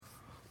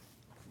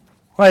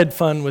I had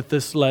fun with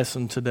this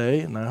lesson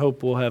today, and I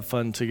hope we'll have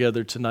fun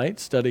together tonight,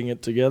 studying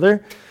it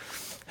together.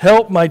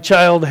 Help, my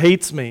child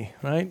hates me,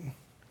 right?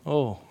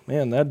 Oh,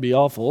 man, that'd be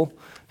awful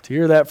to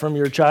hear that from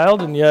your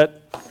child, and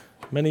yet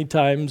many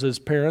times as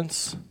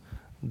parents,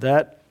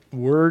 that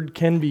word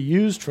can be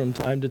used from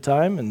time to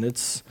time, and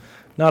it's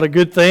not a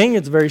good thing.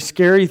 It's a very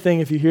scary thing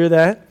if you hear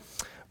that.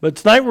 But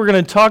tonight we're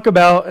going to talk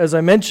about, as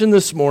I mentioned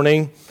this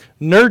morning,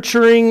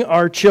 nurturing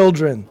our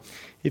children.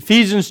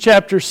 Ephesians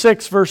chapter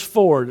 6, verse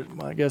 4.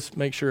 I guess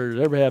make sure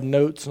everybody have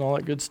notes and all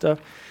that good stuff.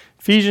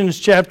 Ephesians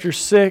chapter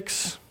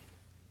 6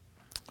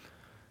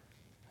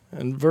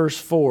 and verse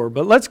 4.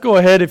 But let's go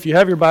ahead, if you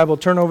have your Bible,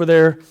 turn over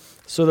there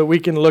so that we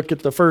can look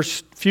at the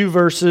first few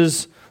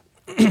verses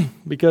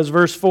because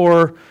verse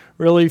 4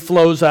 really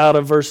flows out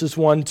of verses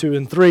 1, 2,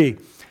 and 3.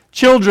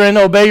 Children,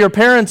 obey your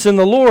parents in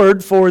the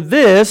Lord, for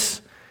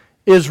this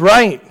is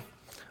right.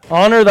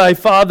 Honor thy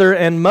father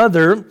and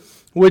mother,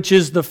 which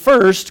is the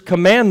first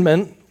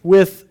commandment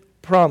with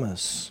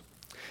promise,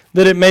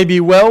 that it may be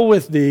well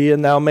with thee,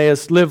 and thou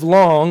mayest live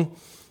long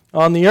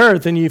on the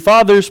earth. And ye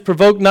fathers,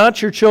 provoke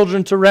not your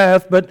children to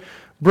wrath, but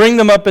bring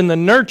them up in the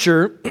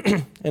nurture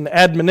and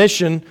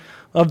admonition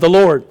of the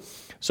Lord.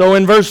 So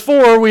in verse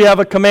 4, we have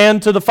a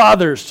command to the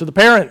fathers, to the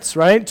parents,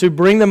 right? To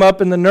bring them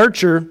up in the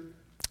nurture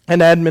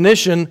and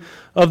admonition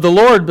of the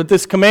Lord. But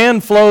this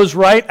command flows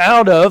right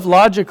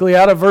logically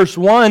out of verse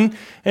 1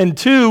 and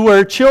 2,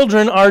 where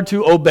children are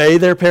to obey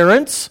their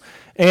parents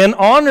and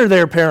honor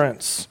their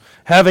parents,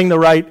 having the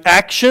right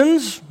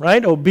actions,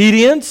 right,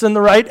 obedience, and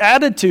the right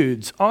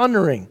attitudes,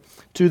 honoring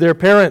to their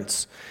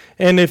parents.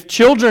 And if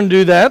children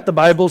do that, the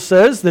Bible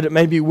says that it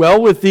may be well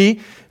with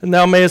thee, and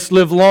thou mayest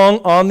live long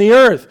on the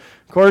earth.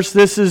 Of course,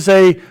 this is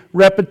a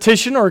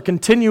repetition or a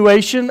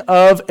continuation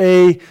of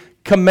a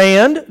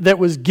command that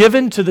was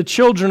given to the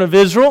children of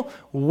Israel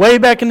way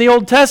back in the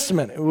Old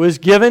Testament. It was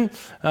given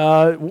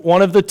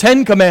one of the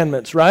 10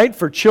 commandments, right?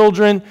 For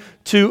children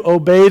to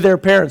obey their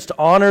parents, to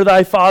honor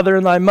thy father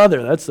and thy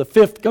mother. That's the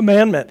 5th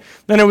commandment.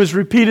 Then it was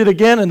repeated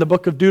again in the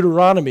book of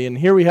Deuteronomy, and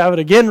here we have it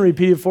again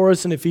repeated for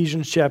us in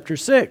Ephesians chapter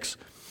 6.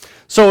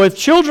 So if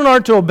children are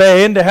to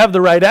obey and to have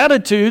the right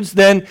attitudes,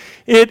 then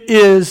it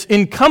is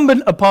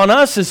incumbent upon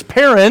us as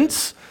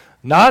parents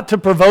not to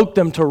provoke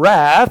them to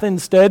wrath,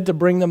 instead to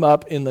bring them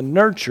up in the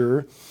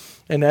nurture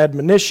and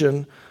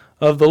admonition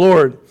of the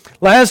Lord.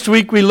 Last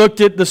week we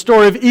looked at the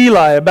story of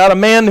Eli, about a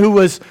man who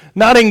was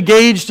not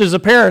engaged as a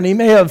parent. He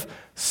may have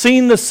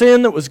seen the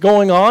sin that was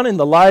going on in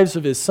the lives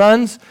of his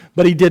sons,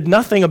 but he did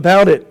nothing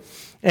about it.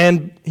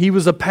 And he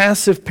was a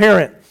passive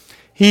parent.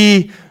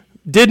 He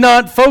did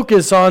not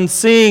focus on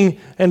seeing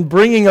and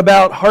bringing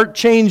about heart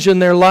change in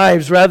their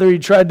lives. Rather, he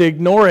tried to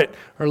ignore it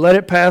or let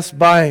it pass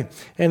by.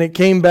 And it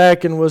came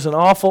back and was an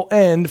awful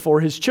end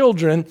for his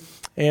children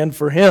and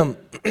for him.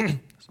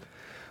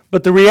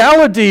 But the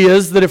reality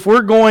is that if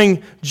we're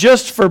going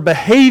just for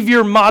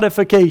behavior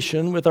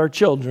modification with our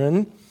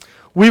children,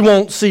 we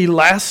won't see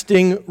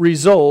lasting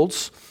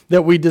results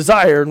that we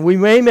desire. And we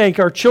may make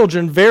our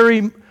children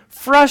very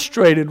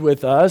frustrated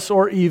with us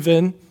or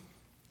even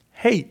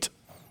hate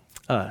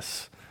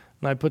us.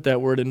 And I put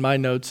that word in my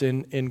notes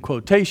in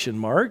quotation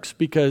marks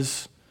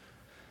because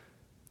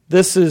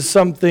this is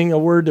a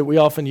word that we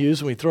often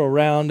use and we throw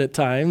around at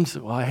times.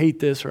 Well, I hate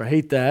this or I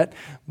hate that,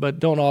 but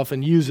don't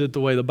often use it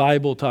the way the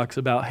Bible talks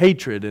about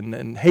hatred.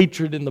 And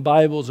hatred in the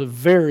Bible is a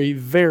very,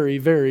 very,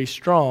 very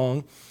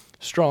strong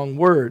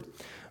word.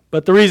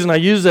 But the reason I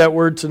use that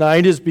word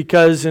tonight is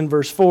because in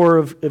verse 4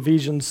 of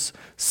Ephesians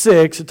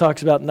 6, it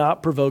talks about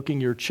not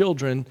provoking your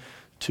children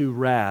to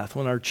wrath.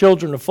 When our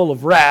children are full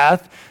of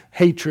wrath,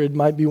 hatred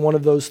might be one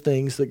of those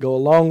things that go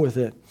along with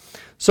it.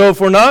 So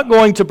if we're not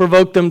going to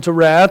provoke them to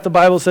wrath, the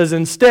Bible says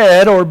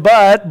instead,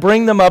 but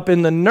bring them up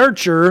in the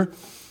nurture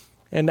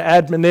and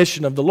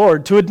admonition of the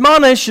Lord. To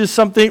admonish is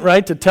something,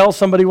 right, to tell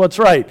somebody what's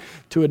right,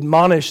 to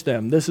admonish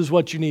them. This is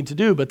what you need to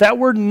do. But that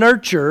word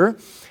nurture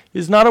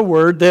is not a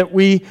word that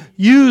we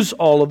use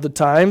all of the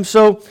time.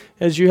 So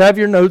as you have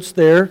your notes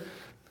there,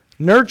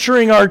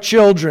 nurturing our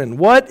children.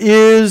 What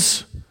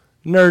is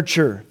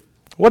nurture?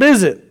 What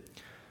is it?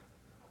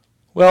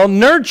 Well,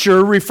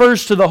 nurture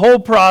refers to the whole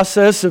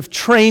process of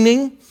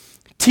training,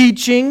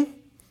 teaching,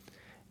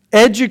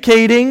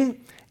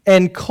 educating,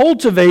 and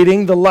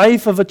cultivating the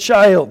life of a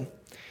child.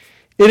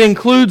 It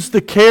includes the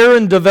care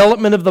and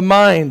development of the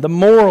mind, the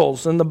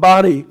morals, and the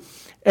body,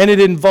 and it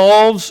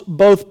involves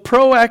both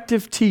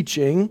proactive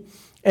teaching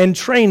and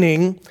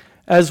training,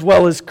 as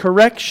well as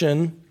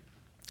correction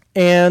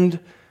and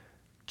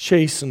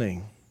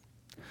chastening.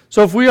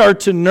 So if we are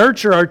to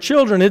nurture our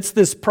children, it's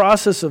this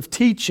process of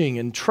teaching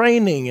and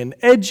training and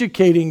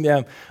educating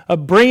them,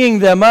 of bringing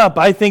them up.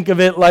 I think of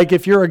it like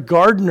if you're a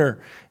gardener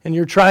and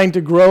you're trying to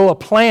grow a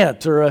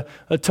plant or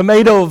a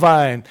tomato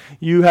vine,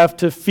 you have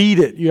to feed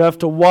it, you have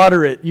to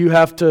water it, you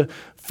have to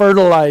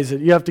fertilize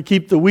it. You have to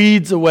keep the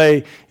weeds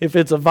away. If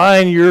it's a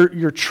vine,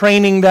 you're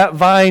training that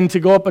vine to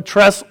go up a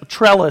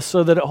trellis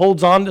so that it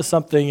holds on to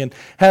something and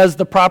has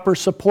the proper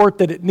support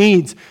that it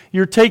needs.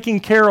 You're taking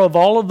care of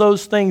all of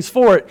those things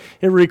for it.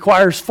 It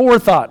requires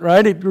forethought,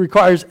 right? It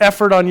requires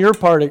effort on your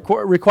part. It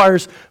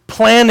requires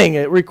planning.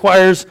 It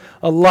requires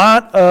a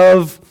lot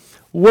of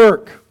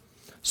work.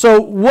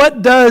 So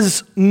what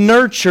does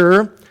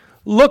nurture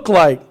look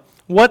like?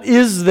 What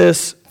is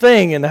this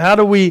thing, and how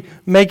do we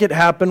make it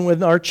happen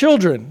with our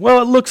children?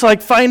 Well, it looks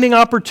like finding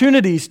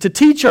opportunities to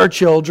teach our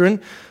children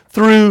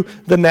through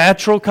the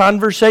natural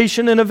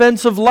conversation and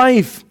events of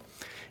life.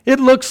 It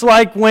looks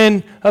like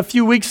when a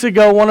few weeks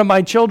ago one of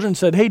my children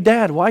said, "Hey,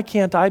 Dad, why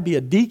can't I be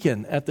a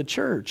deacon at the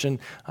church?" And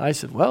I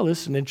said, "Well,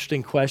 this is an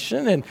interesting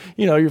question." And,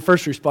 your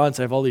first response,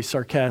 I have all these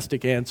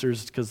sarcastic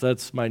answers because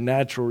that's my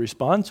natural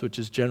response, which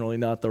is generally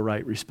not the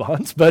right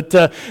response. But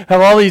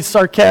have all these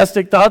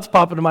sarcastic thoughts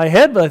pop into my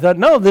head. But I thought,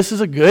 no, this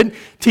is a good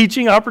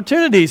teaching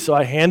opportunity. So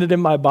I handed him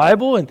my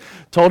Bible and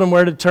told him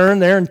where to turn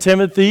there in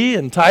Timothy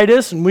and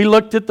Titus. And we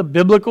looked at the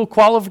biblical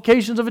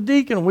qualifications of a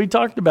deacon, and we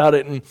talked about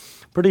it. And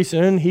pretty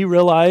soon he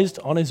realized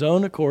on his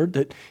own accord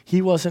that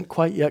he wasn't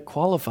quite yet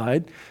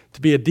qualified to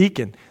be a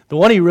deacon. The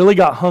one he really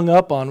got hung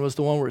up on was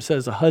the one where it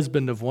says a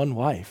husband of one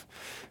wife.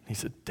 And he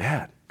said,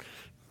 "Dad,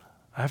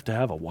 I have to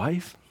have a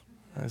wife?"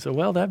 And I said,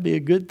 "Well, that'd be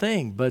a good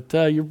thing, but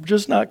you're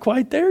just not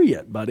quite there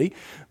yet, buddy.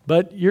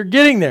 But you're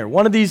getting there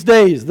one of these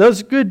days."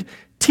 Those good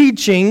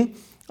teaching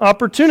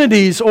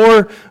opportunities.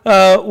 Or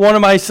one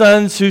of my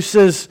sons who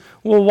says,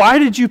 "Well, why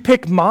did you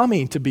pick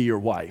mommy to be your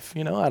wife?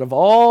 Out of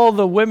all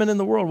the women in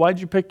the world, why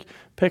did you pick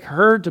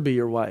her to be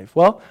your wife?"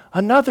 Well,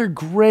 another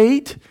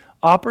great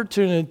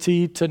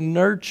opportunity to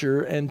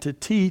nurture and to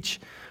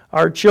teach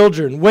our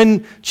children.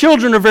 When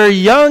children are very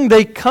young,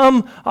 they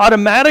come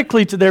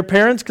automatically to their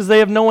parents because they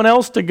have no one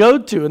else to go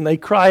to, and they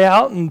cry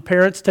out, and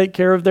parents take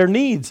care of their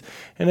needs.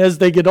 And as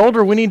they get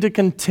older, we need to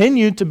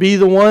continue to be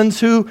the ones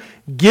who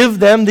give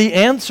them the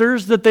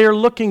answers that they are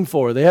looking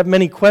for. They have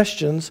many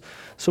questions,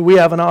 so we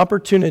have an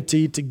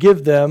opportunity to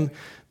give them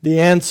the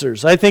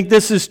answers. I think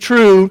this is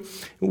true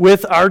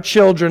with our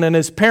children, and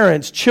as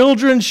parents,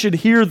 children should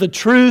hear the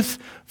truth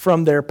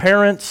from their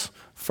parents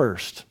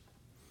first.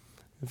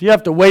 If you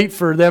have to wait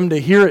for them to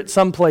hear it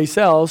someplace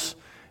else,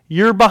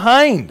 you're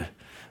behind.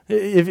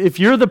 If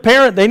you're the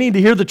parent, they need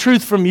to hear the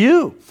truth from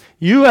you.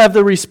 You have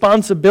the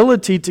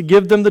responsibility to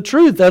give them the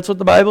truth. That's what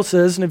the Bible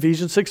says in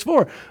Ephesians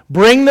 6:4.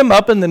 Bring them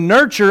up in the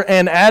nurture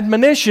and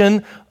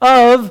admonition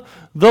of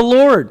the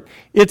Lord.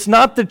 It's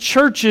not the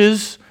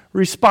church's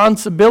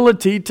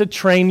responsibility to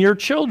train your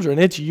children.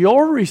 It's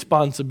your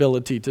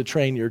responsibility to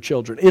train your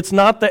children. It's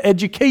not the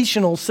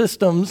educational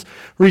system's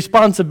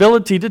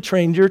responsibility to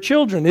train your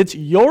children. It's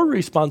your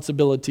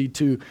responsibility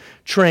to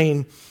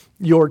train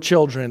your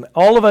children.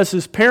 All of us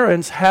as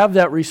parents have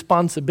that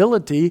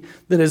responsibility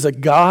that is a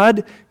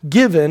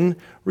God-given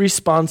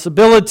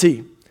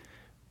responsibility.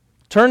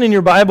 Turn in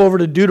your Bible over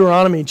to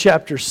Deuteronomy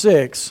chapter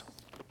 6.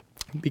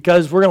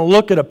 Because we're going to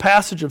look at a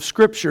passage of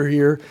Scripture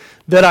here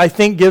that I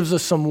think gives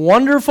us some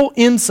wonderful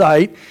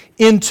insight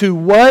into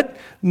what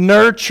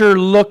nurture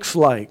looks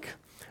like.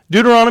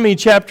 Deuteronomy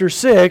chapter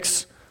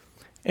 6,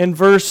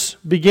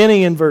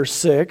 beginning in verse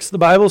 6, the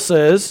Bible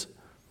says,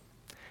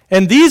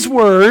 "And these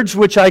words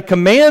which I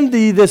command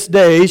thee this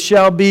day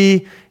shall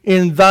be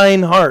in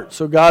thine heart."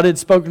 So God had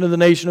spoken to the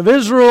nation of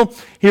Israel.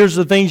 Here's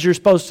the things you're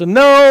supposed to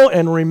know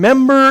and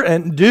remember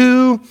and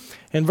do.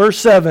 And verse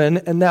 7,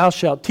 "And thou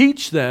shalt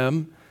teach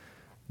them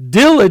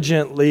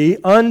diligently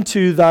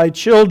unto thy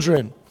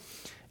children,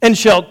 and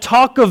shalt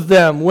talk of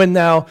them when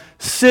thou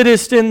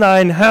sittest in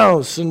thine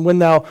house, and when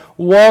thou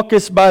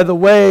walkest by the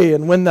way,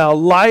 and when thou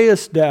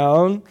liest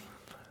down,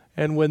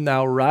 and when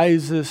thou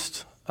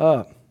risest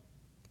up."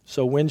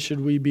 So when should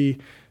we be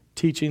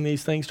teaching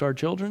these things to our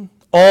children?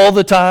 All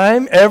the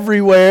time,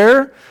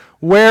 everywhere,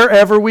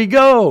 wherever we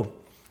go.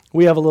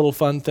 We have a little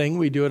fun thing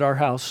we do at our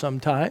house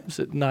sometimes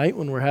at night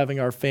when we're having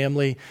our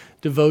family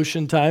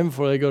devotion time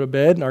before they go to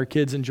bed, and our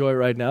kids enjoy it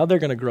right now. They're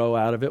going to grow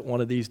out of it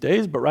one of these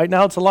days, but right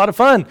now it's a lot of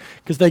fun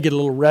because they get a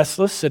little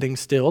restless sitting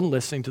still and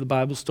listening to the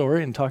Bible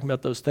story and talking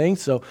about those things.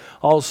 So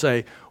I'll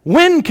say,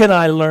 "When can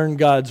I learn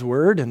God's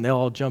Word?" And they'll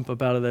all jump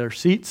up out of their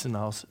seats and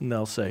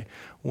they'll say,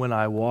 "When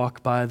I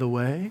walk by the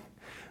way,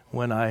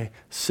 when I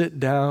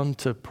sit down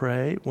to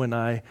pray, when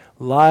I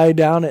lie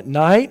down at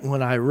night,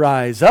 when I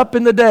rise up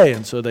in the day."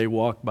 And so they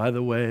walk by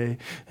the way,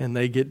 and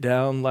they get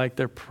down like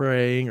they're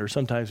praying, or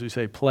sometimes we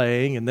say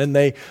playing, and then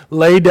they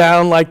lay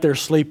down like they're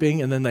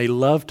sleeping, and then they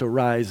love to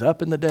rise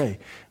up in the day.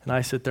 And I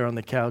sit there on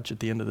the couch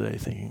at the end of the day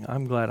thinking,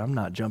 I'm glad I'm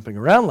not jumping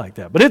around like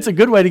that. But it's a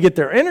good way to get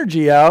their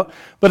energy out.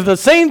 But at the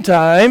same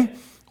time,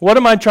 what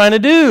am I trying to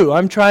do?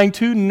 I'm trying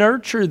to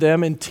nurture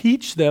them and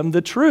teach them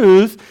the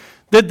truth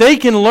that they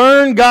can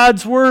learn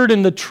God's Word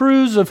and the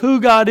truths of who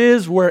God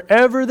is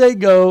wherever they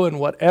go and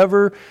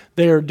whatever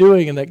they are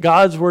doing, and that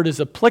God's Word is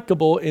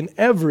applicable in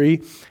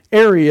every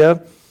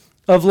area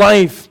of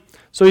life.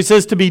 So he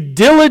says to be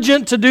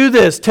diligent to do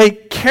this.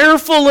 Take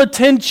careful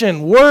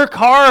attention. Work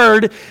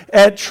hard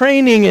at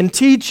training and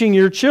teaching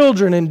your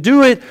children, and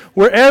do it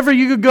wherever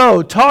you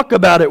go. Talk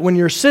about it when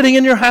you're sitting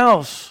in your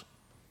house.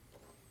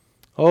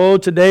 Oh,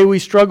 today we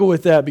struggle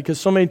with that because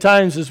so many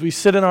times as we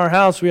sit in our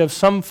house, we have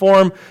some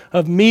form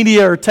of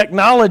media or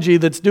technology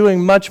that's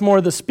doing much more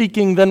of the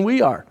speaking than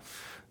we are.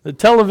 The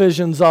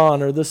television's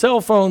on, or the cell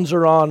phones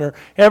are on, or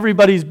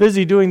everybody's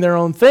busy doing their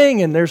own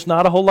thing, and there's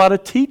not a whole lot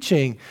of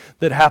teaching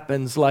that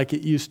happens like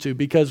it used to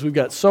because we've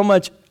got so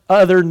much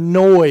other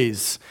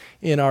noise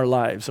in our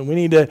lives. And we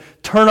need to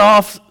turn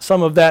off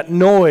some of that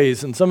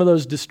noise and some of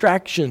those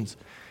distractions.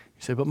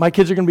 You say, but my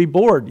kids are going to be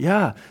bored.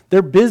 Yeah,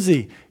 they're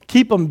busy.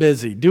 Keep them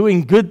busy,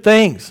 doing good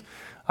things.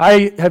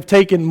 I have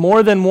taken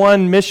more than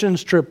one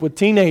missions trip with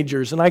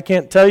teenagers, and I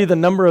can't tell you the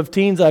number of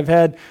teens I've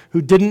had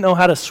who didn't know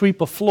how to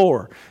sweep a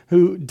floor,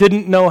 who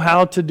didn't know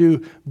how to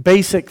do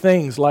basic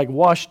things like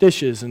wash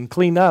dishes and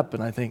clean up.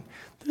 And I think,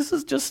 this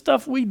is just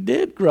stuff we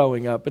did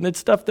growing up, and it's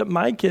stuff that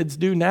my kids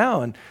do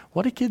now. And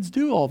what do kids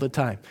do all the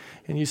time?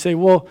 And you say,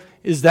 well,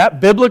 is that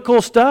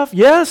biblical stuff?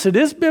 Yes, it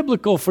is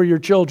biblical for your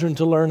children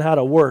to learn how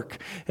to work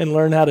and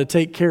learn how to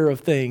take care of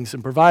things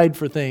and provide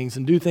for things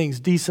and do things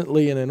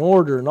decently and in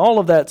order and all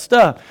of that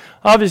stuff.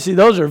 Obviously,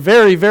 those are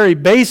very, very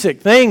basic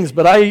things,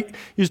 but I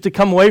used to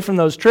come away from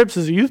those trips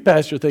as a youth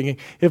pastor thinking,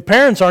 if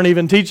parents aren't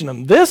even teaching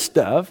them this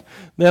stuff,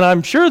 then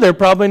I'm sure they're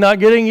probably not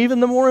getting even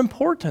the more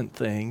important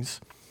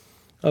things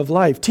of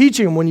life.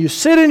 Teaching them when you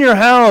sit in your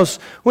house,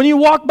 when you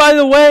walk by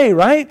the way,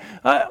 right?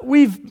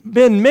 We've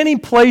been many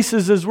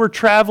places as we're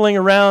traveling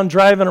around,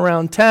 driving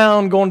around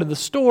town, going to the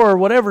store,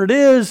 whatever it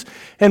is,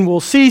 and we'll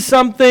see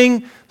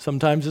something.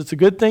 Sometimes it's a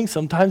good thing,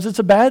 sometimes it's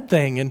a bad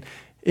thing, and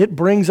it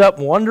brings up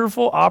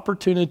wonderful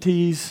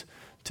opportunities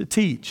to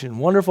teach and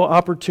wonderful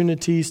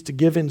opportunities to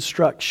give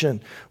instruction.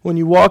 When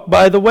you walk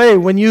by the way,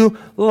 when you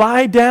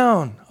lie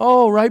down,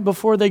 right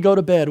before they go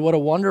to bed, what a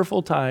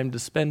wonderful time to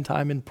spend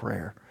time in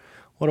prayer.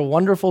 What a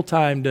wonderful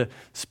time to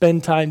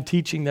spend time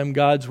teaching them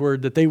God's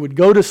Word, that they would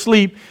go to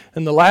sleep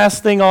and the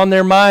last thing on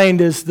their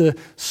mind is the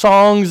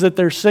songs that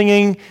they're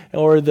singing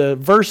or the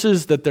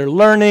verses that they're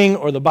learning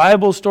or the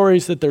Bible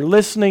stories that they're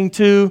listening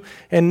to,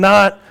 and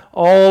not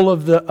all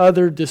of the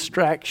other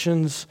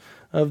distractions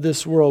of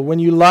this world. When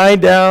you lie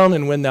down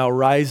and when thou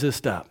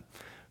risest up.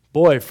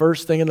 Boy,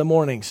 first thing in the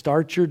morning,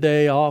 start your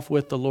day off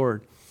with the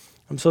Lord.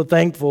 I'm so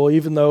thankful,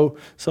 even though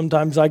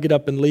sometimes I get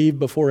up and leave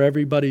before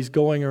everybody's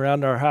going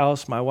around our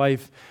house. My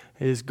wife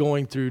is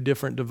going through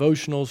different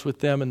devotionals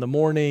with them in the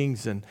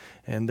mornings, and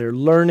they're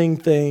learning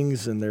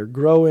things, and they're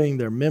growing,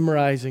 they're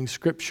memorizing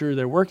Scripture,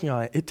 they're working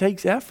on it. It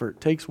takes effort,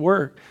 it takes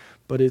work,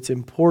 but it's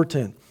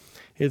important.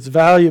 It's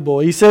valuable.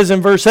 He says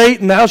in verse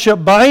 8, and thou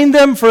shalt bind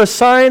them for a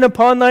sign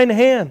upon thine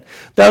hand.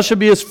 Thou shalt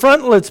be as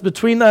frontlets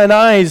between thine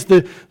eyes.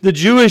 The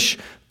Jewish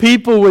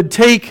people would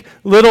take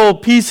little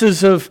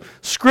pieces of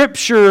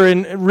Scripture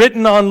and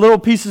written on little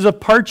pieces of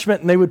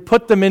parchment, and they would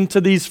put them into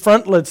these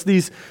frontlets,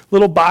 these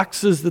little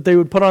boxes that they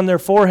would put on their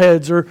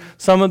foreheads, or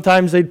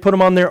sometimes they'd put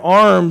them on their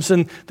arms,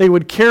 and they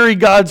would carry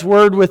God's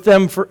Word with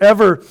them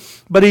forever.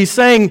 But he's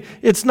saying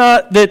it's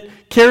not that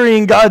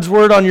carrying God's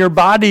Word on your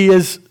body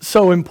is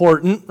so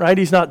important, right?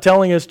 He's not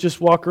telling us just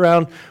walk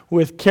around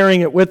with carrying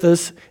it with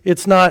us.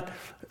 It's not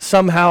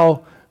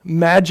somehow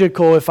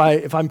magical if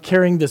I'm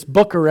carrying this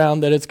book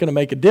around that it's going to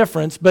make a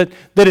difference, but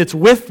that it's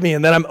with me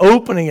and that I'm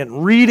opening it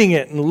and reading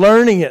it and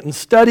learning it and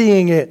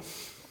studying it.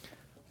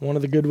 One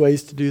of the good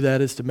ways to do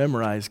that is to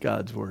memorize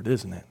God's Word,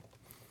 isn't it?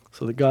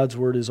 So that God's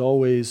Word is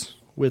always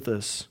with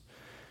us.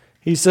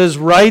 He says,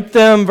 write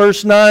them,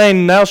 verse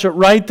 9, thou shalt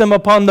write them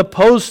upon the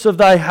posts of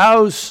thy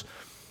house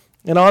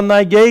and on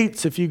thy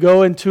gates. If you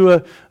go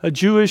into a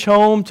Jewish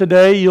home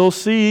today, you'll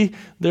see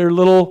their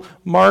little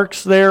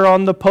marks there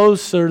on the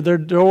posts or their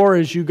door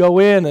as you go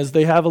in, as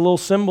they have a little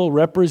symbol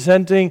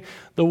representing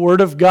the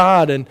Word of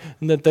God and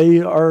that they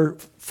are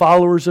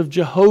followers of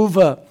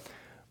Jehovah.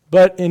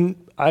 But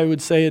I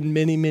would say in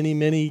many, many,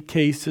 many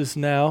cases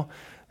now,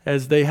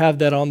 as they have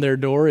that on their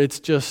door,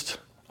 it's just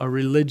a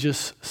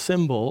religious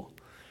symbol,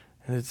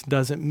 and it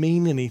doesn't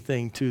mean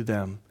anything to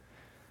them.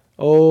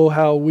 Oh,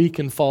 how we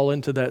can fall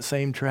into that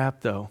same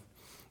trap, though.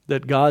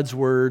 That God's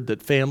Word,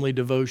 that family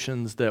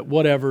devotions, that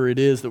whatever it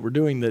is that we're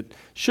doing that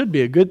should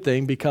be a good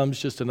thing becomes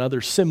just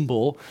another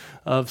symbol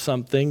of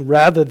something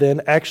rather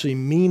than actually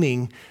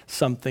meaning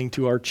something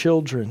to our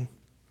children.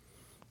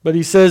 But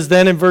he says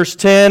then in verse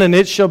 10, and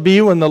it shall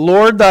be when the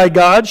Lord thy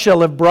God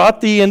shall have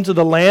brought thee into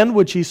the land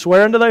which he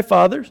sware unto thy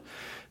fathers,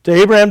 to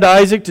Abraham, to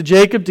Isaac, to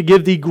Jacob, to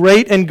give thee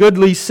great and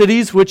goodly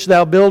cities which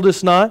thou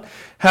buildest not,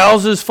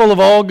 houses full of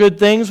all good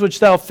things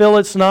which thou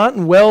fillest not,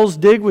 and wells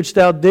dig which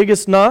thou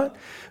diggest not,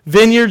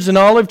 vineyards and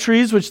olive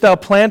trees which thou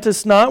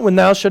plantest not, when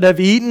thou shalt have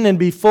eaten and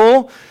be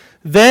full,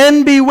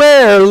 then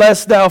beware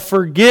lest thou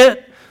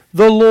forget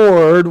the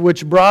Lord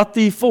which brought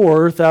thee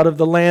forth out of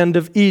the land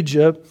of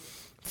Egypt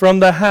from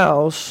the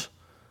house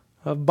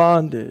of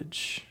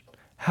bondage.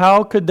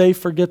 How could they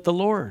forget the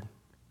Lord?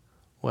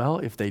 Well,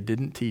 if they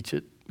didn't teach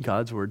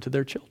God's Word to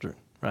their children,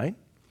 right?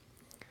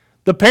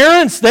 The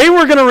parents, they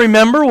were going to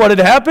remember what had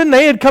happened.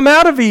 They had come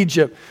out of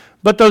Egypt.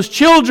 But those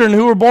children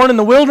who were born in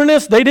the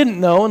wilderness, they didn't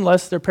know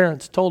unless their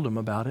parents told them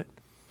about it.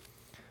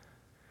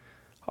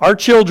 Our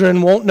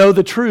children won't know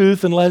the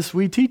truth unless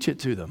we teach it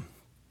to them.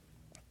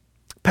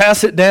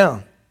 Pass it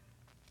down.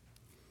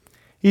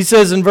 He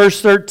says in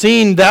verse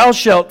 13, "Thou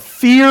shalt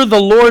fear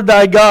the Lord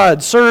thy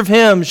God, serve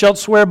him, shalt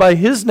swear by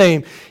his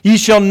name. Ye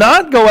shall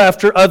not go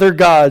after other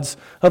gods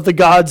of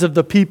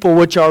the people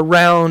which are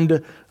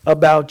round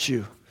about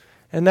you."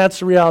 And that's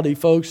the reality,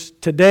 folks.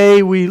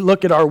 Today we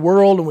look at our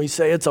world and we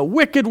say it's a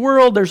wicked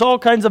world. There's all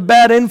kinds of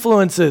bad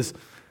influences.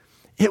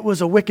 It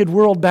was a wicked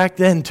world back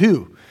then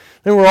too.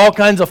 There were all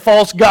kinds of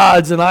false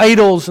gods and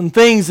idols and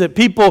things that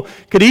people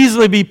could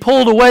easily be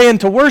pulled away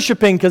into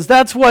worshiping because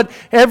that's what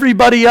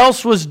everybody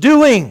else was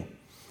doing.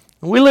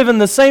 We live in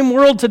the same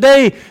world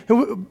today.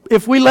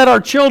 If we let our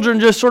children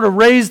just sort of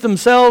raise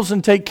themselves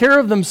and take care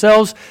of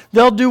themselves,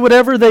 they'll do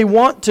whatever they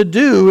want to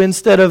do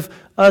instead of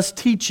us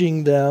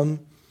teaching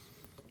them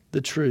the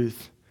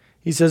truth.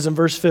 He says in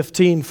verse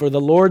 15, "For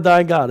the Lord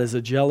thy God is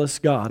a jealous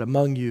God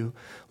among you,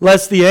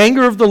 lest the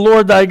anger of the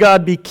Lord thy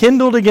God be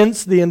kindled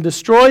against thee and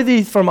destroy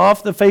thee from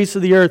off the face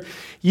of the earth.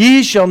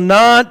 Ye shall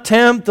not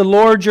tempt the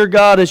Lord your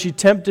God as ye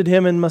tempted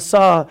him in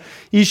Massah.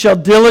 Ye shall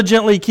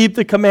diligently keep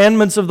the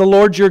commandments of the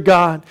Lord your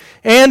God,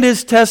 and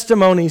his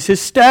testimonies, his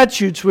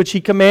statutes which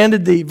he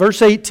commanded thee."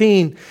 Verse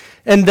 18,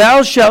 "And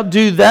thou shalt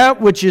do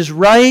that which is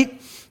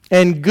right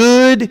and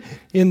good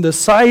in the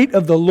sight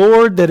of the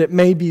Lord, that it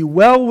may be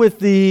well with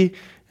thee,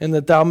 and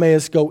that thou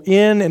mayest go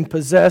in and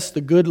possess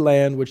the good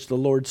land which the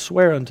Lord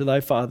sware unto thy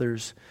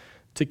fathers,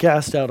 to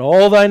cast out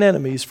all thine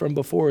enemies from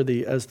before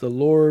thee, as the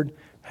Lord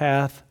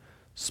hath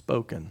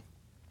spoken."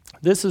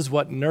 This is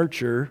what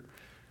nurture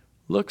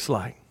looks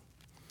like.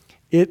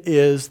 It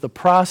is the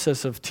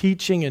process of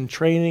teaching and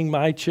training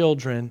my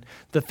children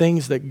the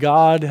things that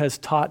God has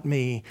taught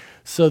me,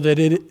 so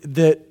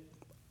that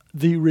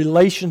the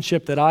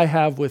relationship that I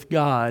have with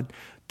God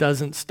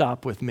doesn't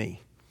stop with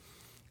me.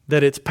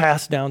 That it's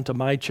passed down to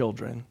my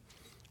children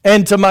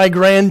and to my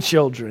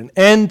grandchildren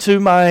and to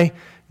my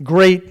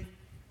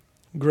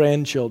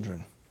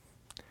great-grandchildren.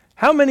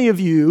 How many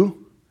of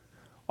you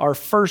are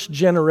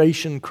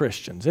first-generation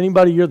Christians?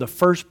 Anybody, you're the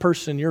first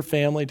person in your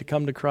family to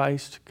come to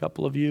Christ? A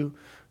couple of you,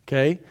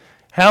 okay.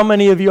 How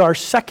many of you are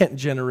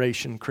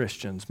second-generation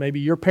Christians? Maybe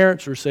your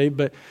parents were saved,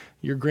 but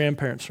your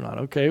grandparents are not.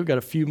 Okay, we've got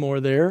a few more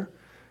there.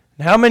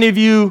 How many of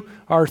you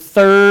are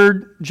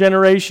third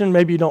generation?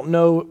 Maybe you don't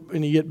know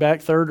when you get back,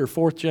 third or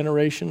fourth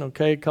generation.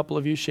 Okay, a couple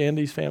of you,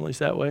 Shandy's family's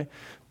that way.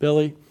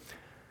 Billy.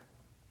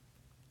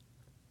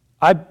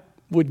 I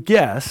would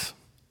guess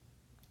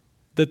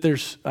that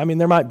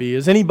there might be.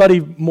 Is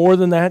anybody more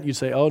than that? You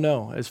say, oh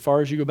no, as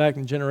far as you go back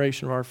in the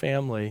generation of our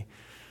family,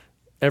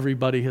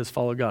 everybody has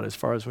followed God as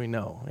far as we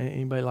know.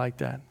 Anybody like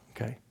that?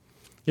 Okay.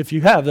 If you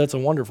have, that's a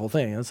wonderful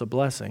thing. That's a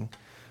blessing.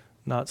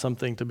 Not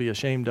something to be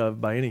ashamed of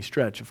by any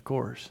stretch, of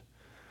course.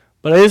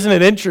 But isn't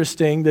it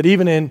interesting that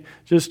even in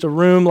just a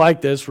room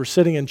like this, we're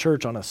sitting in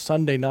church on a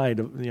Sunday night.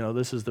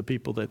 This is the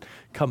people that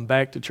come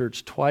back to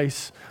church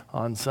twice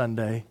on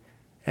Sunday.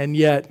 And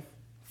yet,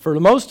 for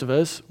most of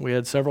us, we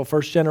had several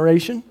first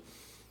generation,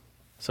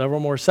 several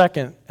more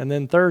second, and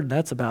then third, and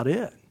that's about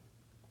it.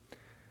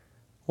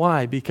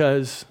 Why?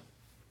 Because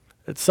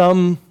at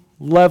some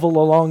level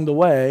along the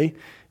way,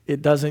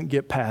 it doesn't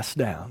get passed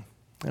down.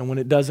 And when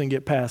it doesn't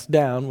get passed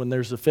down, when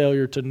there's a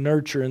failure to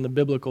nurture in the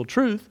biblical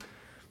truth,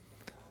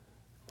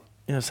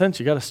 in a sense,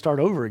 you got to start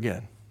over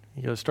again.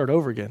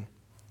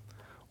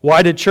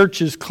 Why did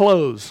churches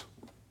close?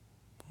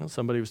 Well,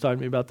 somebody was talking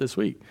to me about this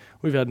week.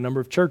 We've had a number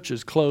of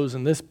churches close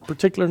in this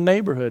particular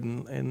neighborhood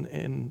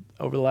in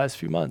over the last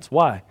few months.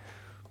 Why?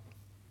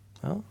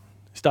 Well,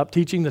 they stopped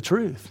teaching the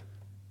truth.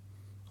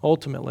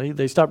 Ultimately,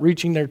 they stopped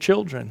reaching their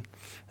children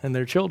and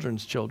their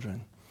children's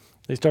children.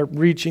 They start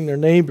reaching their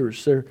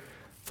neighbors, their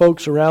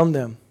folks around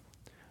them.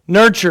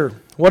 Nurture,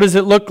 what does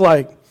it look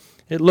like?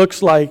 It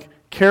looks like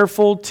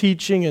careful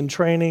teaching and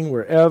training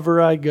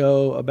wherever I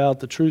go about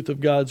the truth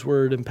of God's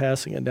word and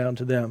passing it down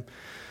to them.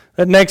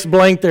 That next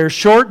blank there,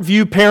 short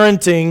view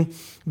parenting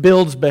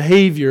builds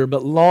behavior,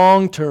 but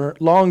long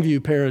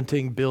view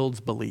parenting builds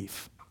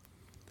belief.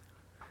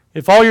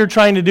 If all you're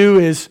trying to do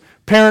is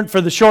parent for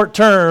the short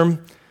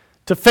term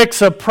to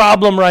fix a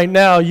problem right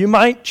now, you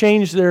might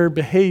change their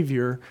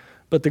behavior,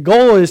 but the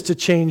goal is to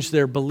change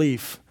their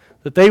belief,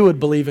 that they would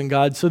believe in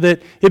God so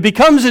that it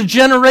becomes a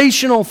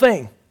generational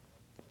thing.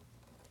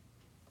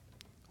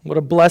 What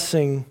a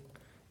blessing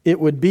it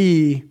would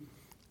be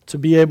to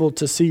be able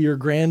to see your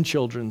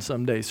grandchildren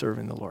someday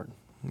serving the Lord,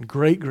 and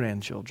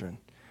great-grandchildren.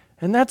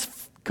 And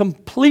that's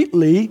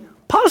completely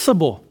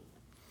possible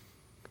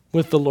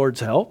with the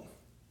Lord's help.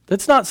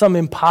 That's not some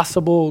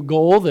impossible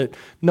goal that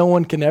no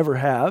one can ever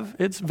have.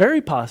 It's very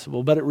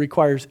possible, but it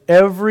requires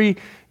every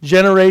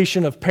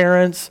generation of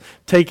parents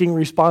taking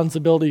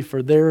responsibility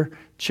for their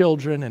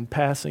children and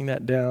passing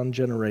that down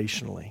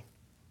generationally.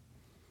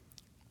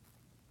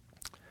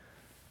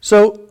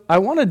 So I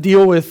want to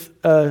deal with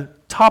a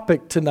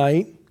topic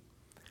tonight,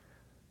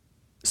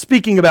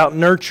 speaking about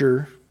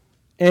nurture,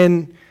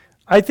 And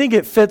I think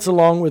it fits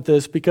along with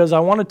this because I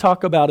want to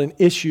talk about an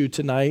issue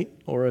tonight,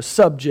 or a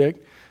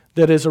subject,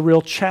 that is a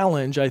real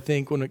challenge, I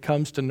think, when it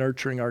comes to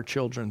nurturing our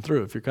children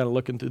through. If you're kind of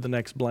looking through the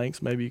next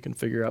blanks, maybe you can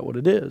figure out what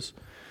it is.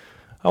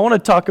 I want to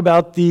talk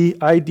about the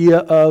idea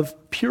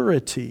of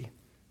purity,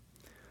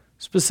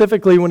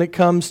 specifically when it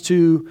comes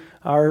to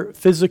our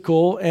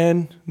physical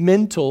and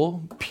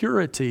mental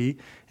purity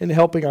in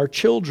helping our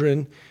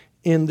children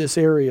in this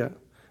area.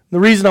 The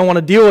reason I want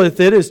to deal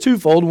with it is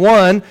twofold.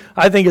 One,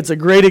 I think it's a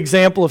great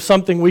example of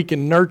something we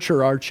can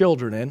nurture our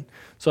children in.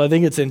 So I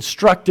think it's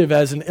instructive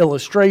as an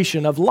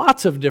illustration of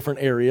lots of different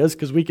areas,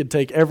 because we could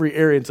take every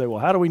area and say, well,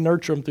 how do we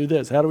nurture them through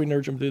this? How do we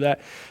nurture them through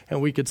that? And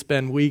we could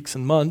spend weeks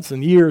and months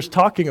and years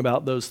talking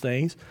about those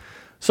things.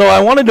 So I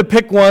wanted to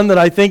pick one that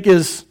I think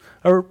is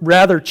a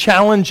rather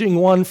challenging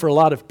one for a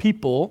lot of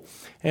people,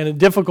 and a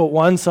difficult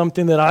one,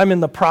 something that I'm in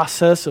the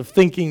process of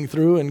thinking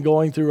through and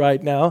going through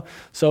right now.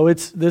 So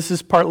this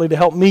is partly to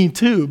help me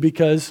too,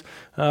 because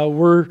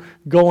we're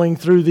going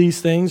through these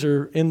things,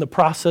 or in the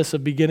process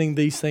of beginning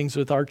these things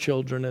with our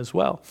children as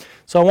well.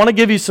 So I want to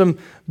give you some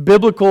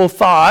biblical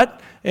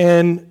thought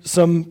and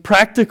some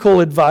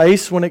practical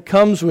advice when it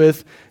comes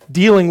with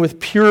dealing with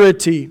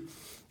purity.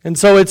 And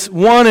so it's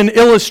one, an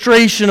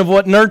illustration of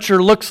what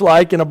nurture looks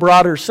like in a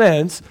broader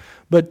sense.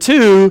 But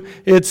two,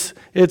 it's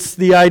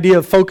the idea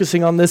of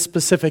focusing on this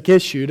specific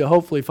issue to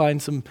hopefully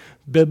find some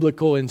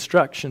biblical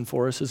instruction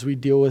for us as we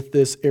deal with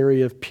this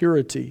area of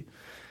purity.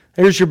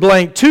 Here's your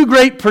blank. Two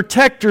great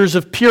protectors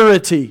of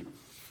purity.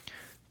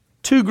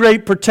 Two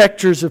great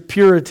protectors of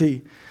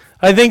purity.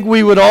 I think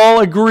we would all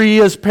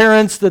agree as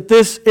parents that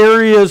this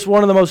area is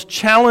one of the most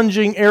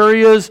challenging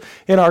areas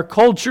in our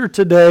culture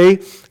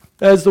today,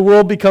 as the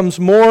world becomes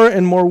more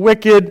and more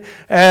wicked,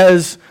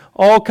 as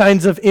all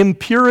kinds of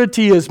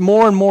impurity is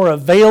more and more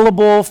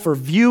available for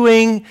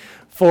viewing,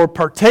 for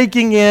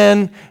partaking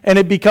in, and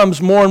it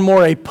becomes more and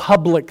more a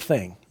public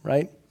thing,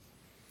 right?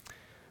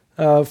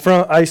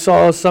 I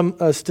saw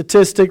a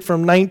statistic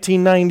from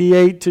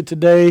 1998 to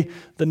today.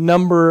 The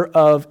number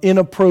of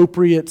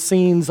inappropriate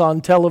scenes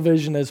on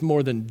television has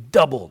more than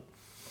doubled.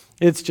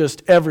 It's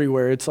just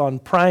everywhere. It's on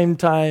prime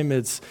time.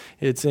 It's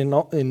in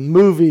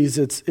movies.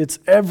 It's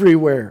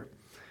everywhere.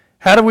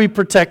 How do we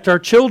protect our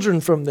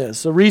children from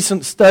this? A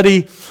recent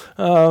study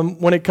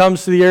when it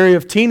comes to the area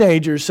of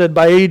teenagers said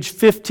by age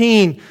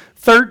 15,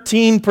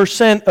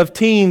 13% of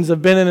teens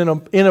have been in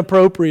an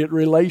inappropriate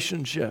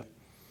relationship.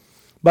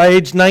 By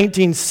age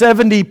 19,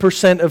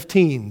 70% of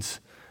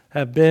teens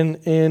have been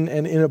in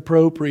an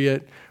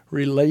inappropriate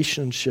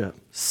relationship.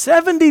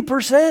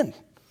 70%!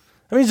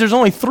 That means there's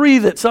only 3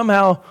 that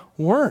somehow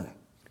weren't.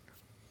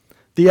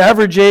 The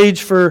average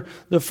age for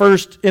the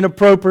first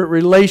inappropriate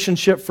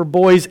relationship for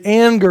boys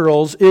and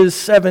girls is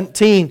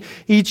 17.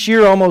 Each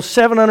year, almost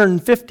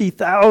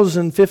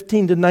 750,000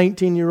 15 to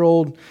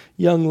 19-year-old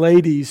young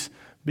ladies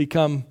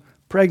become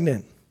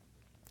pregnant.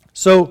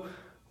 So,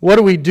 what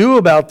do we do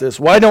about this?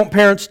 Why don't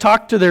parents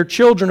talk to their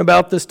children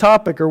about this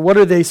topic? Or what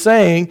are they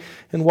saying?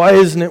 And why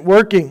isn't it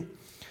working?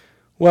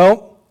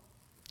 Well,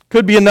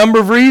 could be a number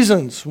of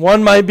reasons.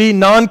 One might be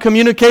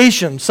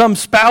non-communication. Some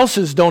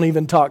spouses don't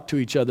even talk to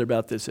each other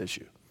about this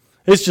issue.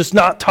 It's just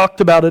not talked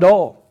about at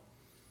all.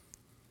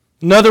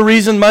 Another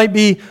reason might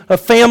be a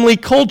family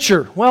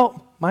culture.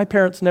 Well, my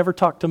parents never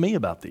talked to me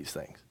about these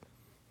things.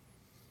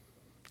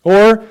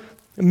 Or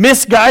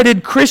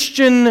misguided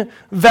Christian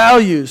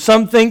values.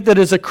 Some think that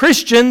as a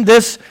Christian,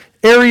 this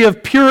area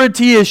of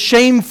purity is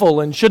shameful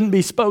and shouldn't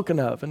be spoken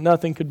of. And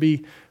nothing could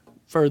be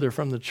further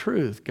from the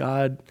truth.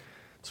 God's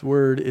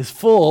Word is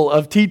full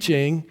of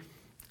teaching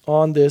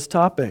on this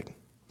topic.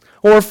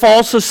 Or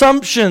false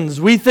assumptions.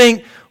 We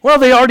think, well,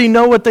 they already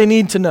know what they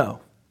need to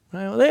know.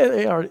 Well,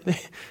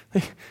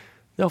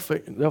 they'll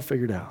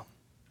figure it out.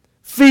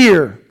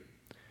 Fear.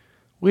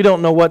 We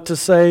don't know what to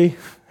say,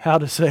 how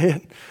to say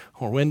it,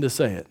 or when to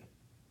say it.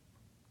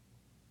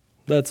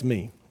 That's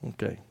me.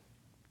 Okay.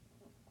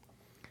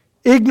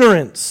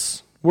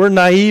 Ignorance. We're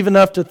naive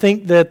enough to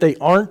think that they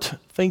aren't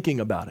thinking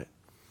about it.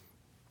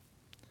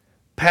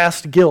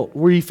 Past guilt.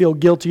 We feel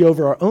guilty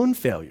over our own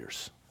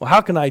failures. Well,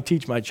 how can I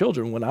teach my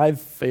children when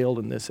I've failed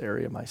in this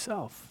area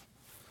myself?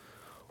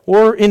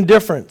 Or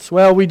indifference.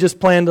 Well, we just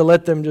plan to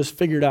let them just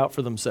figure it out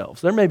for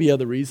themselves. There may be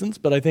other reasons,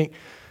 but I think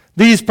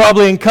these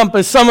probably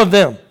encompass some of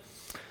them.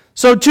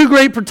 So, two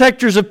great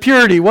protectors of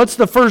purity. What's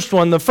the first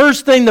one? The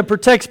first thing that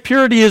protects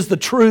purity is the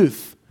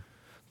truth.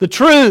 The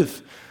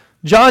truth.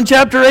 John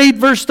chapter 8,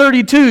 verse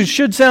 32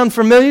 should sound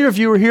familiar if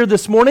you were here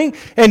this morning.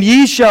 And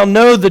ye shall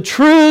know the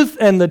truth,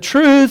 and the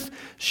truth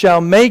shall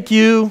make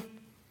you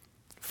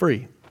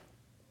free.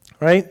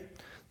 Right?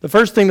 The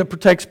first thing that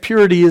protects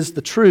purity is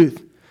the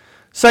truth.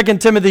 2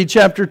 Timothy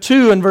chapter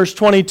 2 and verse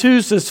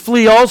 22 says,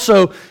 flee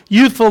also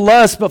youthful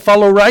lust, but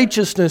follow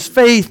righteousness,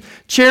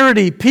 faith,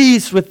 charity,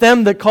 peace with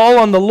them that call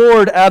on the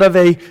Lord out of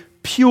a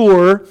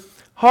pure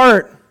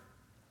heart.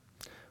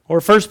 Or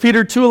 1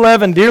 Peter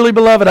 2:11, dearly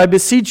beloved, I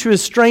beseech you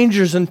as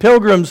strangers and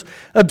pilgrims,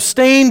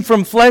 abstain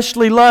from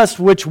fleshly lust,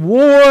 which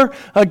war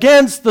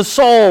against the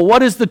soul.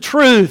 What is the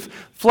truth?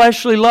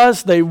 fleshly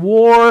lusts, they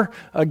war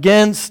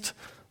against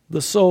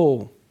the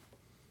soul.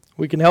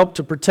 We can help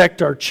to protect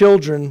our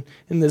children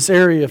in this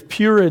area of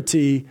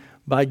purity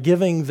by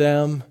giving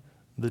them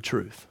the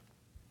truth.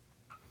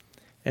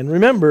 And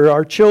remember,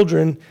 our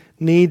children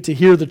need to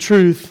hear the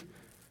truth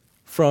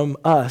from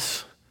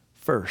us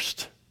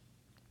first.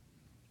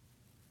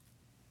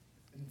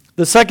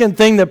 The second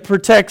thing that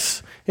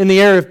protects in the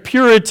area of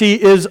purity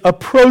is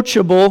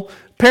approachable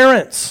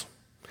parents.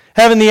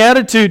 Having the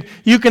attitude,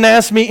 you can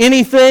ask me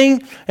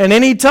anything and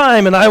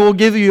anytime, and I will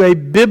give you a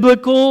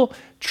biblical,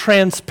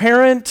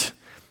 transparent,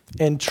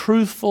 and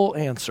truthful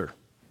answer.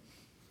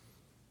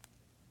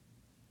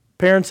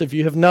 Parents, if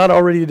you have not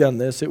already done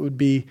this, it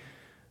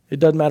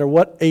doesn't matter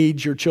what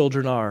age your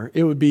children are,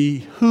 it would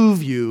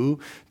behoove you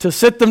to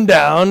sit them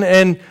down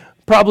and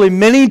probably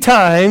many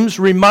times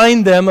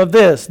remind them of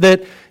this,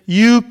 that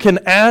you can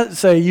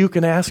ask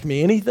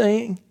me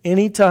anything,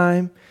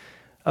 anytime,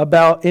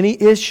 about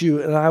any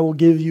issue, and I will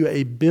give you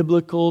a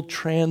biblical,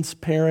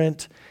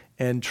 transparent,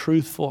 and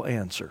truthful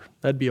answer.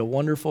 That'd be a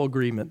wonderful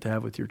agreement to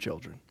have with your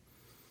children.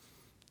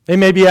 They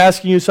may be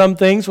asking you some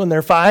things when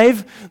they're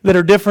 5 that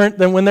are different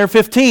than when they're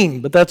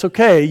 15, but that's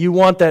okay. You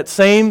want that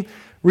same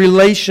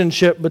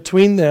relationship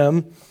between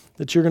them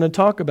that you're going to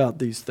talk about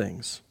these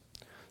things.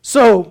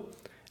 So,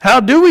 how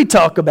do we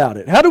talk about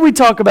it? How do we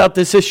talk about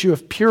this issue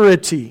of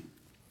purity?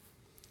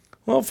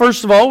 Well,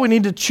 first of all, we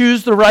need to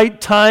choose the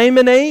right time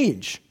and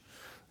age.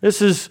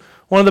 This is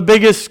one of the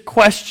biggest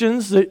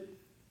questions that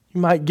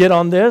you might get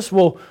on this.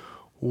 Well,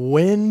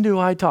 when do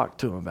I talk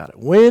to them about it?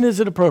 When is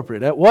it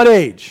appropriate? At what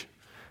age?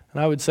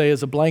 And I would say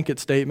as a blanket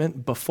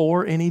statement,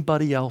 before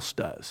anybody else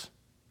does.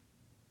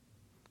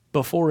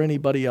 Before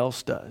anybody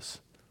else does.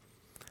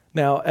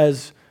 Now,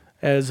 as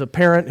a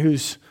parent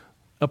who's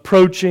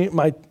approaching,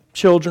 my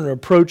children are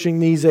approaching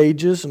these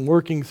ages and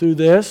working through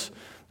this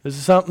is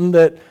something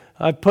that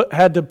I've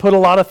had to put a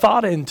lot of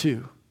thought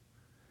into.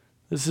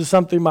 This is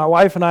something my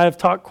wife and I have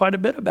talked quite a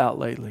bit about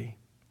lately.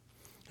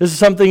 This is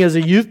something as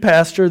a youth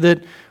pastor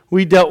that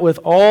we dealt with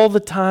all the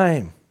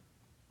time.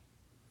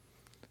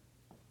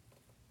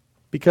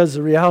 Because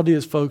the reality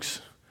is,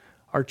 folks,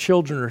 our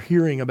children are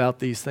hearing about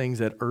these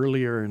things at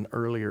earlier and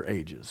earlier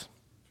ages.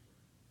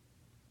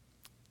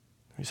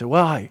 You say,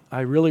 well, I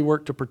really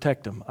work to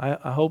protect them.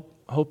 I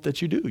hope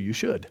that you do. You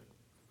should.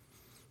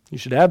 You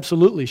should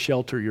absolutely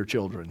shelter your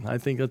children. I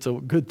think that's a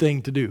good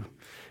thing to do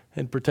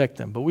and protect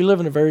them. But we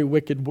live in a very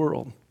wicked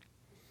world.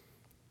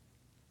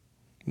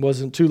 It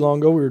wasn't too long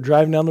ago, we were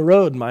driving down the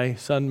road. My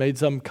son made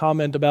some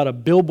comment about a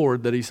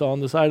billboard that he saw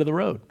on the side of the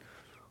road.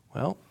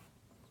 Well,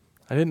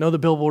 I didn't know the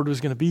billboard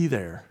was going to be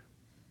there.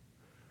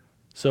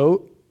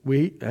 So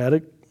we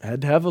had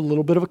to have a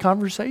little bit of a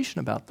conversation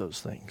about those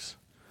things.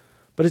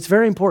 But it's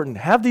very important.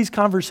 Have these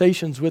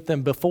conversations with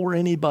them before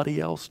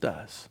anybody else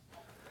does.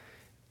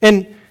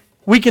 And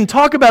we can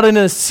talk about it in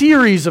a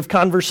series of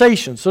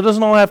conversations, so it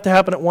doesn't all have to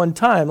happen at one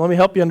time. Let me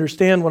help you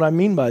understand what I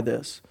mean by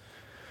this.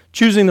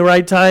 Choosing the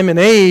right time and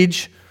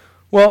age,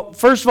 well,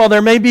 first of all,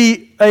 there may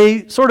be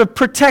a sort of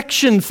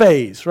protection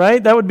phase,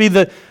 right? That would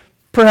be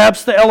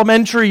perhaps the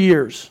elementary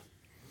years.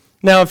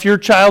 Now, if your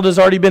child has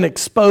already been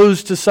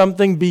exposed to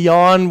something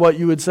beyond what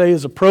you would say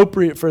is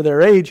appropriate for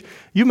their age,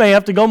 you may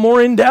have to go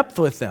more in depth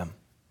with them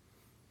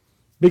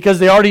because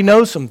they already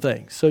know some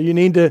things. So you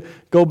need to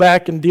go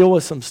back and deal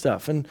with some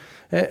stuff. And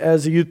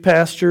as a youth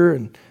pastor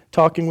and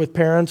talking with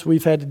parents,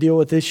 we've had to deal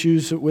with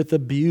issues with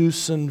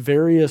abuse and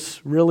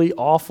various really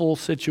awful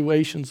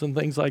situations and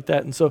things like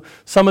that. And so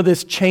some of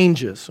this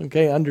changes,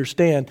 okay,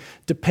 understand,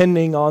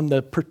 depending on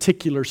the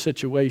particular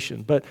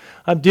situation. But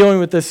I'm dealing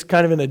with this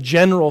kind of in a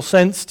general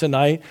sense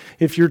tonight.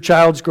 If your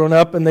child's grown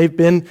up and they've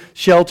been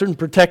sheltered and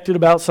protected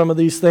about some of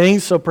these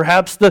things, so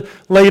perhaps the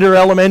later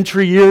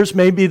elementary years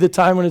may be the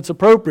time when it's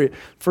appropriate.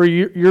 For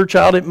your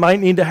child, it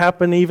might need to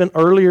happen even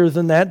earlier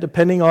than that,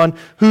 depending on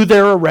who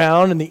they're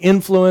around and the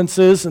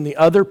influences and the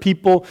other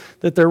people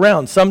that they're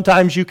around.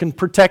 Sometimes you can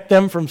protect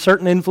them from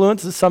certain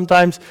influences.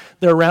 Sometimes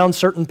they're around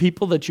certain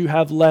people that you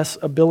have less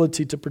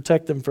ability to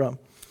protect them from.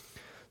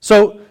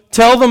 So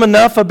tell them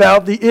enough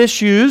about the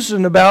issues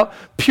and about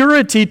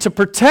purity to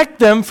protect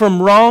them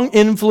from wrong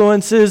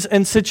influences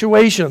and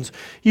situations.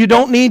 You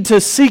don't need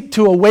to seek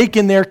to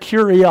awaken their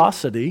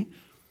curiosity,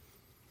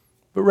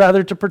 but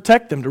rather to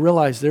protect them, to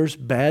realize there's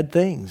bad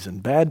things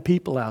and bad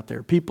people out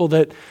there, people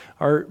that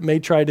may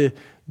try to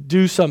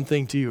do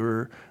something to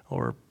you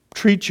or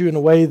treat you in a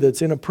way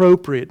that's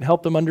inappropriate, and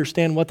help them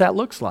understand what that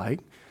looks like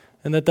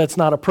and that that's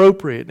not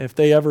appropriate. And if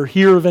they ever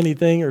hear of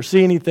anything or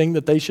see anything,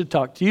 that they should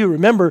talk to you.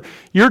 Remember,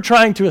 you're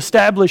trying to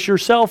establish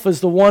yourself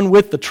as the one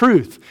with the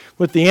truth,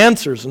 with the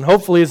answers. And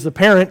hopefully as the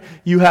parent,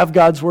 you have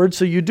God's word,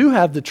 so you do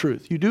have the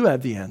truth. You do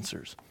have the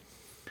answers.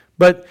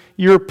 But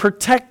you're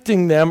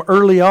protecting them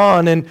early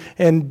on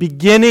and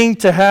beginning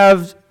to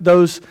have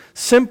those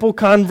simple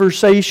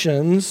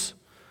conversations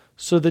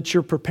so that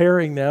you're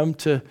preparing them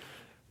to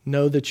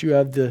know that you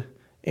have the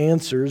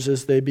answers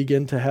as they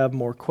begin to have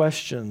more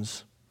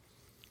questions.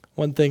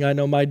 One thing I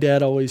know my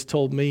dad always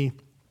told me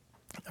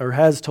or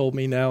has told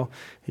me now,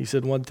 he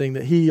said one thing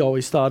that he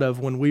always thought of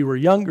when we were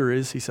younger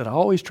is, he said, I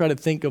always try to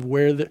think of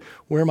where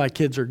my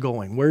kids are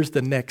going. Where's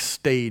the next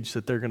stage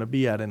that they're going to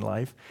be at in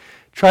life?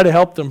 Try to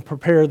help them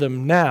prepare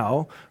them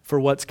now for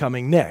what's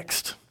coming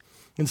next,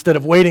 instead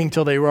of waiting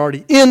till they were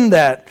already in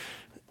that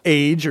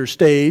age or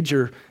stage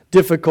or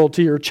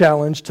difficulty or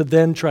challenge to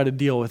then try to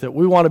deal with it.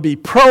 We want to be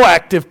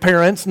proactive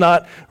parents,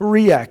 not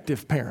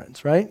reactive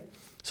parents, right?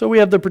 So we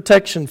have the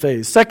protection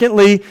phase.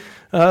 Secondly,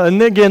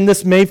 and again,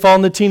 this may fall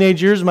in the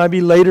teenage years, might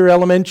be later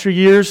elementary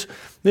years.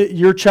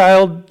 Your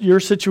child, your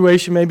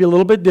situation may be a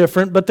little bit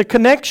different, but the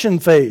connection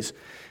phase,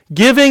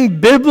 giving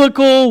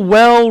biblical,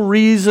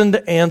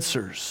 well-reasoned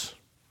answers.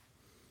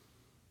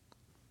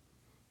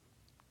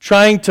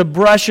 Trying to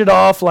brush it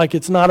off like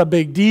it's not a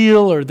big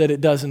deal or that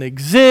it doesn't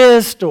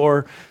exist,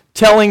 or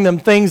telling them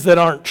things that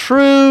aren't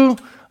true.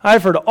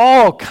 I've heard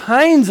all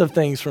kinds of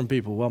things from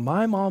people. Well,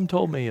 my mom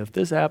told me if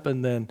this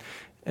happened, then,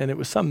 and it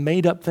was some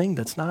made-up thing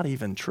that's not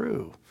even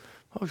true.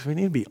 Folks, we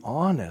need to be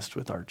honest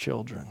with our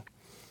children.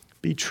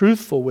 Be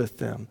truthful with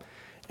them.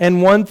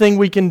 And one thing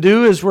we can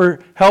do is we're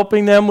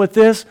helping them with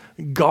this,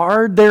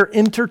 guard their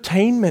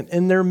entertainment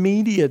and their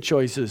media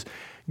choices.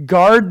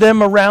 Guard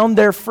them around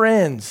their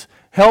friends.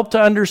 Help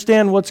to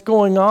understand what's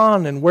going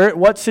on and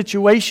what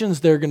situations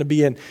they're going to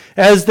be in.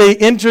 As they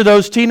enter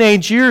those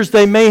teenage years,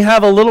 they may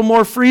have a little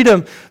more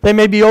freedom. They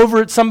may be over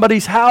at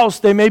somebody's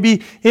house. They may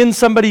be in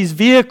somebody's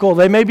vehicle.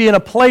 They may be in a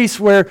place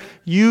where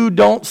you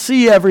don't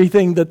see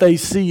everything that they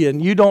see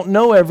and you don't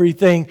know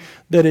everything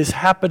that is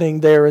happening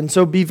there. And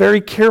so be very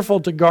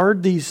careful to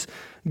guard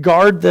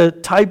the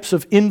types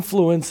of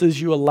influences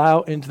you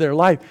allow into their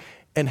life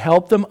and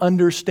help them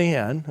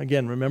understand.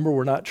 Again, remember,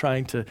 we're not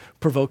trying to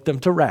provoke them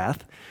to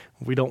wrath.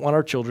 We don't want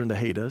our children to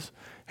hate us.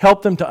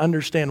 Help them to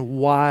understand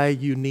why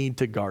you need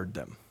to guard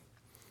them.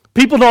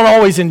 People don't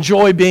always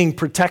enjoy being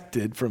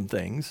protected from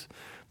things,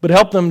 but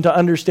help them to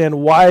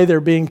understand why they're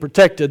being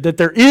protected, that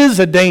there is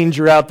a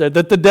danger out there,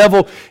 that the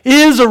devil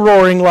is a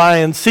roaring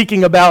lion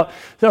seeking about,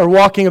 or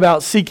walking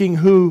about seeking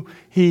who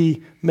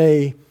he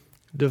may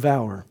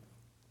devour.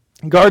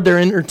 Guard their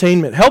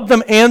entertainment. Help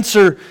them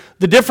answer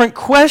the different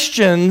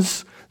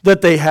questions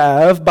that they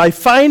have by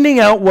finding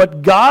out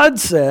what God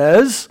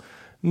says,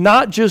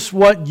 not just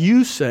what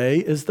you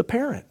say as the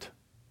parent.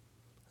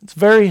 It's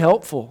very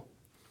helpful.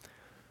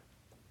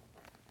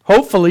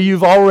 Hopefully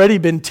you've already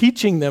been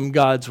teaching them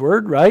God's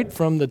Word, right,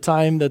 from the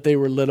time that they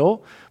were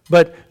little.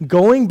 But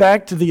going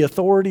back to the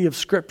authority of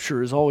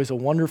Scripture is always a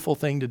wonderful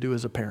thing to do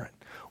as a parent.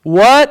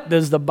 What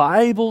does the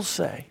Bible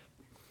say?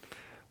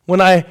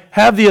 When I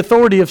have the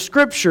authority of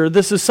Scripture,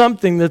 this is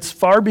something that's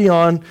far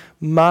beyond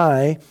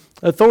my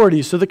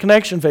authority. So the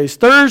connection phase.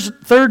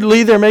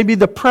 Thirdly, there may be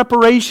the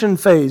preparation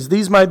phase.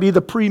 These might be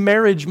the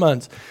pre-marriage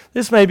months.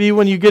 This may be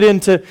when you get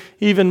into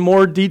even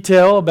more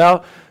detail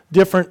about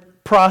different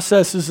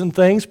processes and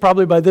things.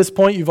 Probably by this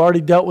point you've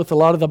already dealt with a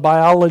lot of the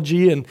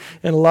biology and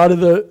a lot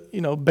of the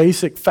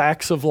basic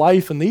facts of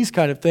life and these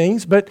kind of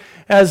things. But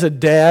as a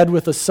dad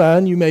with a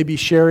son, you may be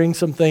sharing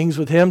some things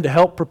with him to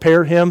help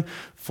prepare him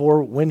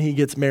for when he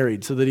gets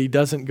married so that he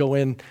doesn't go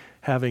in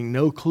having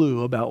no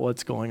clue about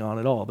what's going on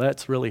at all.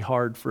 That's really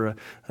hard for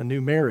a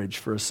new marriage,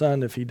 for a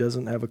son if he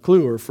doesn't have a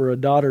clue, or for a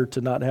daughter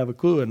to not have a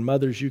clue. And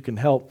mothers, you can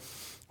help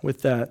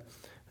with that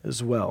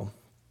as well.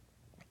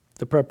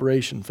 The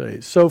preparation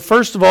phase. So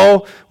first of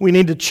all, we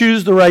need to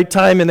choose the right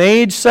time and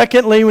age.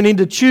 Secondly, we need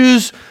to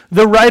choose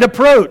the right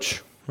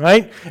approach,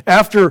 right?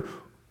 After,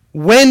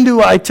 when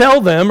do I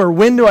tell them, or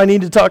when do I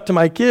need to talk to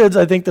my kids?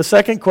 I think the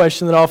second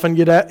question that often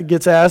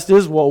gets asked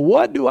is, well,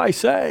 what do I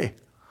say?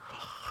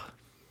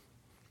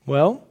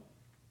 Well,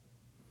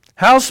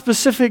 how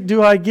specific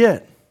do I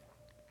get?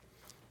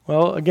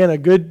 Well, again, a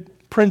good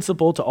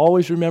principle to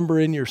always remember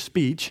in your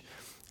speech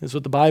is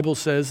what the Bible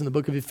says in the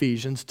book of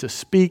Ephesians, to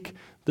speak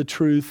the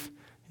truth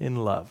in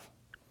love.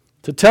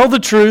 To tell the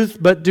truth,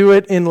 but do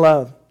it in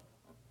love.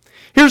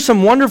 Here's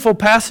some wonderful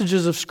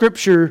passages of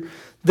Scripture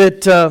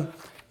that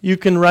you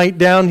can write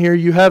down here.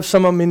 You have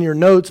some of them in your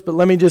notes, but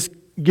let me just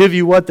give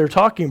you what they're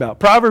talking about.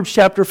 Proverbs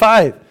chapter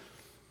 5.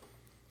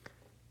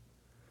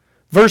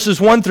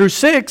 Verses 1 through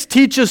 6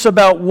 teach us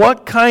about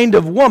what kind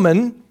of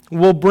woman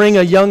will bring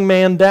a young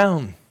man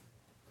down.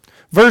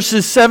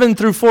 Verses 7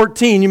 through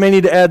 14, you may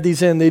need to add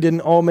these in. They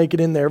didn't all make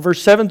it in there.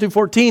 Verse 7 through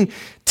 14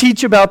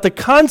 teach about the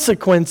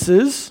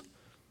consequences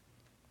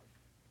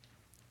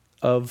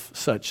of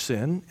such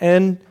sin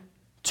and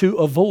to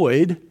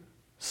avoid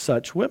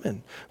such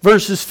women.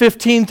 Verses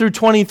 15 through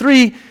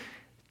 23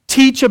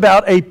 teach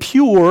about a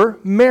pure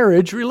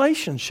marriage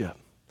relationship.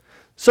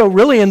 So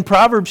really in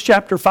Proverbs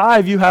chapter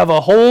 5, you have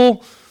a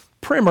whole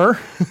primer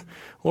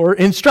or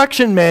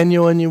instruction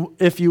manual,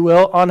 if you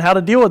will, on how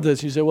to deal with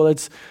this. You say, well,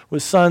 it's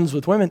with sons,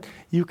 with women.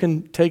 You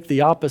can take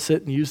the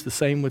opposite and use the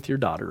same with your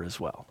daughter as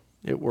well.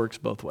 It works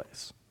both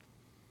ways.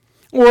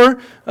 Or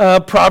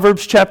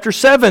Proverbs chapter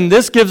 7.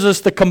 This gives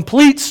us the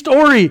complete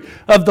story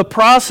of the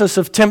process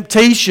of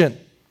temptation.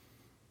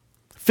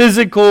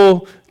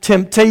 Physical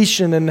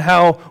temptation and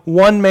how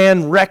one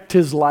man wrecked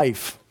his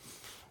life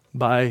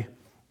by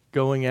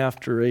going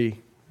after a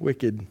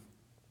wicked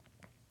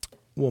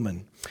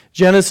woman.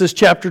 Genesis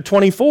chapter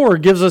 24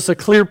 gives us a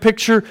clear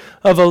picture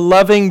of a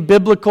loving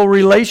biblical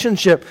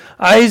relationship.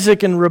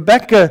 Isaac and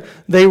Rebekah,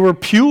 they were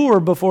pure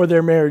before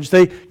their marriage.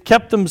 They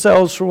kept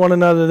themselves for one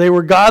another. They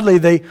were godly.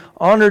 They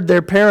honored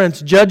their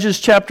parents. Judges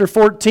chapter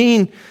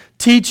 14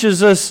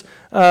 teaches us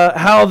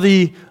how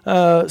the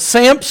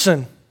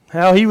Samson,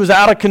 how he was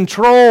out of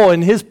control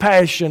in his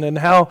passion and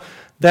how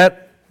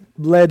that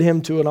led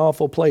him to an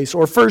awful place.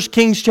 Or 1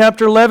 Kings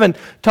chapter 11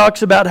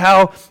 talks about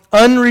how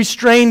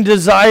unrestrained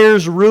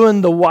desires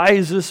ruined the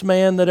wisest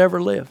man that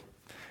ever lived.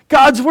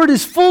 God's Word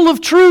is full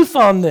of truth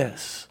on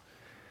this.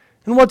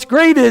 And what's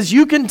great is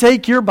you can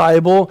take your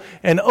Bible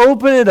and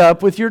open it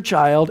up with your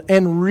child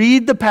and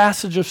read the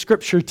passage of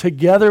Scripture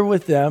together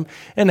with them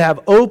and have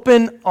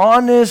open,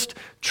 honest,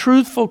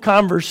 truthful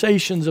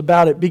conversations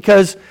about it.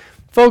 Because,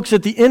 folks,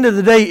 at the end of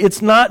the day,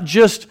 it's not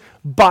just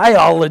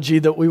biology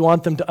that we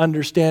want them to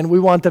understand. We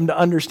want them to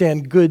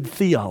understand good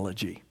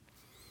theology,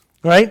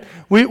 right?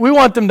 We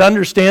want them to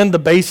understand the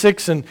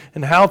basics and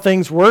how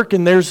things work,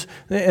 and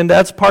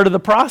that's part of the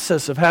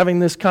process of having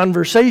this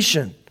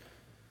conversation.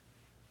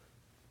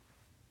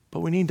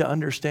 But we need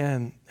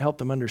to help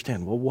them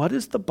understand, well, what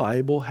does the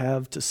Bible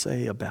have to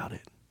say about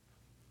it?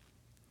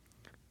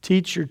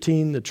 Teach your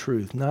teen the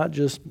truth, not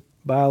just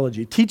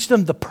biology. Teach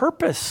them the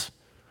purpose.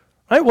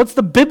 Right? What's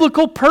the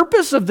biblical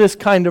purpose of this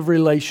kind of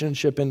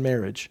relationship in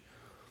marriage?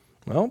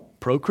 Well,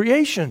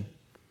 procreation,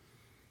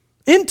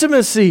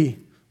 intimacy,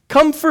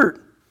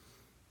 comfort,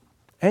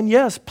 and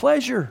yes,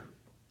 pleasure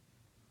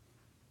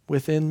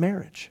within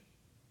marriage.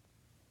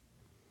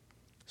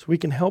 So we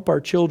can help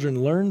our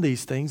children learn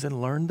these things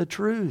and learn the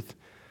truth.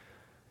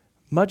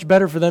 Much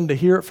better for them to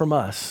hear it from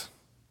us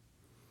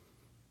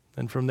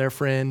than from their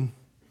friend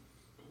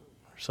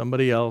or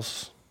somebody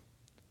else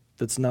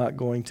that's not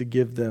going to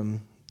give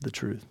them the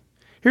truth.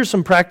 Here's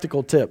some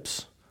practical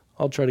tips.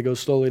 I'll try to go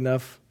slowly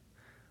enough.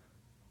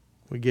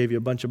 We gave you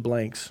a bunch of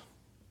blanks.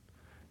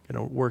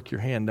 Going to work your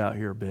hand out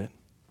here a bit.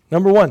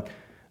 Number one,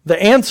 the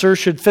answer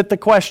should fit the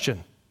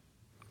question.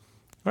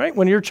 Right?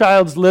 When your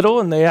child's little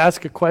and they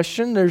ask a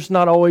question, there's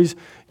not always,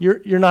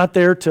 you're not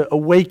there to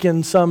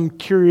awaken some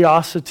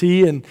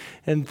curiosity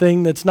and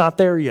thing that's not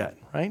there yet.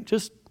 Right?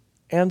 Just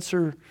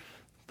answer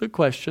the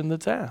question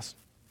that's asked.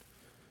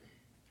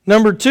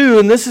 Number two,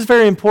 and this is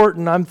very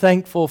important, I'm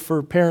thankful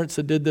for parents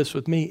that did this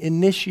with me,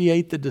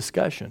 initiate the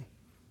discussion.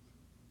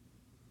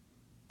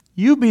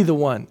 You be the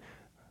one.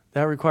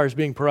 That requires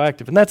being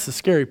proactive. And that's the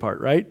scary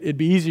part, right? It'd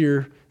be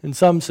easier in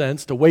some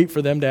sense to wait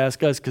for them to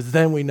ask us because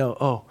then we know,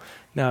 oh,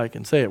 now I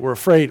can say it. We're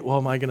afraid, well,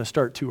 am I going to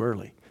start too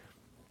early?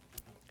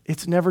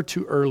 It's never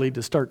too early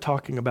to start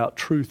talking about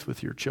truth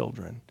with your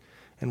children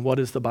and what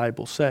does the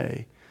Bible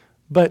say.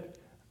 But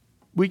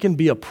we can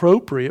be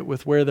appropriate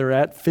with where they're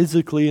at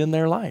physically in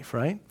their life,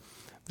 right?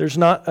 There's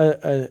not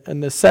a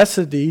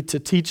necessity to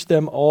teach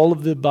them all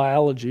of the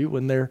biology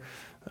when they're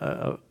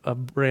a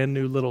brand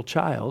new little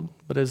child,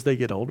 but as they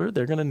get older,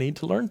 they're going to need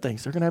to learn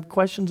things. They're going to have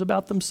questions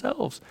about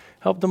themselves.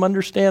 Help them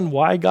understand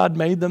why God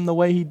made them the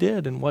way He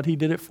did and what He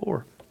did it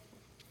for.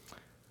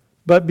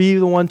 But be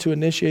the one to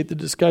initiate the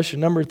discussion.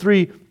 Number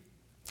three,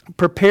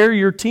 prepare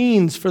your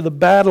teens for the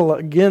battle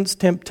against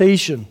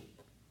temptation.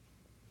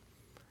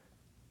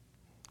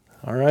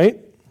 All right?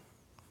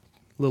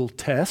 Little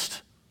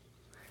test.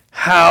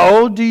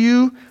 How do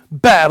you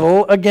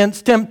battle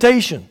against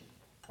temptation?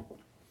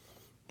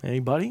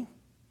 Anybody?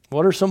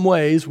 What are some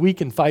ways we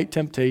can fight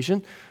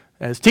temptation?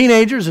 As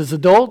teenagers, as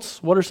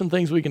adults, what are some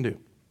things we can do?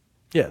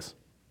 Yes?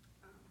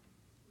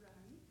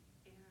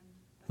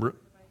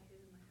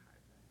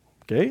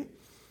 Okay.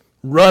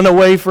 Run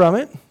away from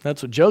it.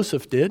 That's what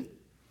Joseph did.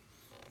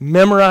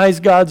 Memorize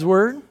God's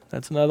Word.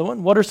 That's another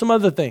one. What are some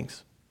other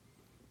things?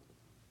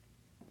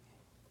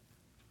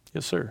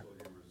 Yes, sir.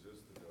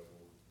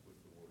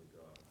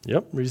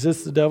 Yep,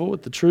 resist the devil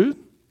with the truth.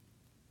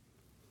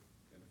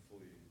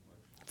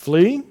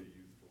 Flee.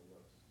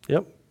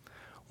 Yep.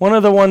 One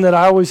other one that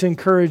I always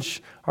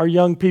encourage our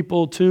young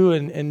people to,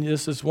 and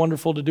this is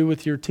wonderful to do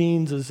with your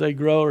teens as they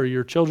grow or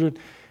your children,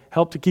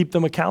 help to keep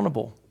them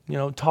accountable. You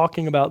know,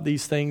 talking about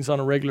these things on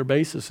a regular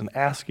basis and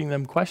asking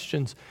them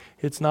questions.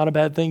 It's not a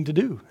bad thing to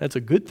do. That's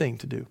a good thing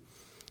to do.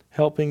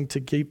 Helping to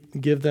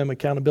give them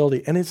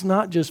accountability. And it's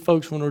not just,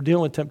 folks, when we're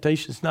dealing with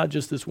temptation, it's not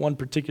just this one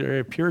particular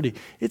area of purity.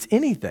 It's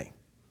anything.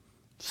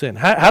 Sin.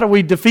 How do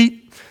we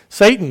defeat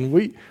Satan?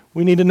 We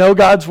need to know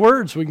God's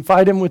Word so we can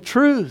fight him with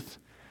truth.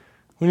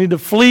 We need to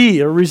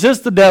flee or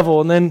resist the devil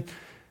and then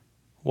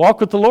walk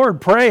with the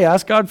Lord. Pray,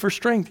 ask God for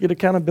strength, get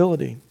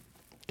accountability.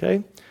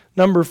 Okay?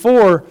 Number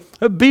 4,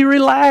 be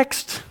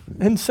relaxed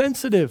and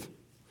sensitive.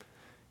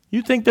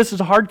 You think this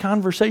is a hard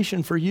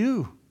conversation for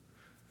you.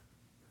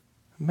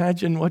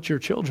 Imagine what your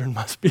children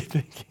must be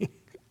thinking.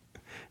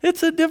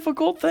 It's a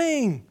difficult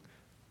thing.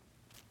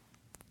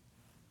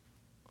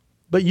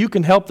 But you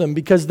can help them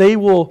because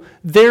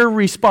their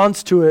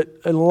response to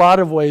it in a lot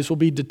of ways will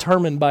be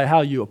determined by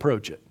how you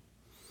approach it.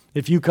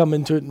 If you come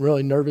into it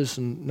really nervous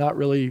and not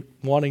really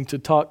wanting to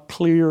talk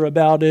clear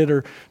about it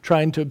or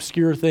trying to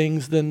obscure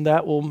things, then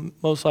that will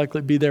most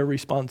likely be their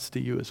response to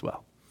you as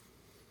well.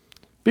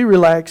 Be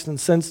relaxed and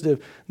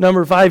sensitive.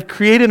 Number 5,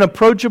 create an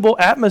approachable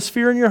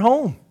atmosphere in your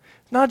home.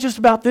 Not just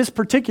about this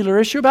particular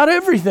issue, about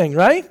everything,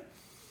 right?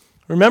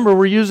 Remember,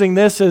 we're using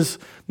this as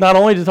not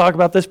only to talk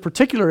about this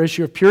particular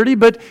issue of purity,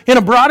 but in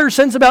a broader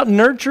sense about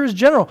nurture as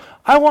general.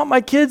 I want my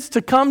kids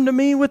to come to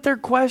me with their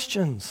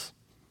questions.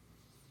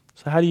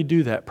 So how do you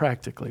do that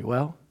practically?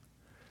 Well,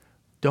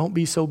 don't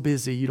be so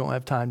busy you don't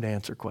have time to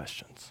answer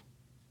questions.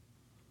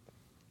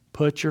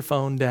 Put your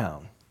phone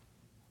down.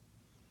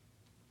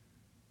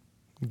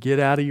 Get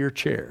out of your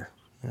chair.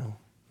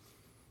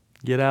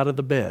 Get out of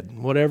the bed.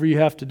 Whatever you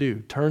have to do.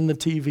 Turn the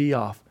TV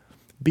off.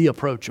 Be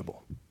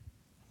approachable.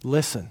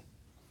 Listen.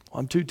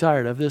 I'm too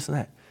tired of this and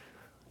that.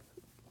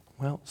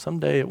 Well,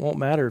 someday it won't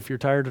matter if you're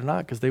tired or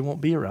not because they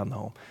won't be around the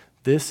home.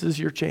 This is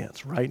your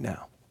chance right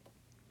now.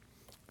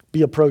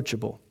 Be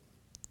approachable.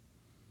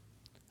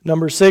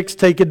 Number 6,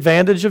 take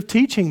advantage of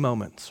teaching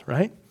moments,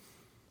 right?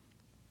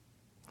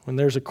 When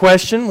there's a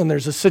question, when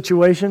there's a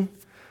situation.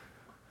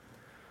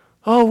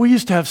 Oh, we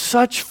used to have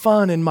such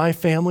fun in my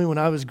family when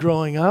I was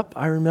growing up.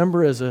 I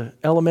remember as an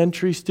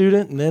elementary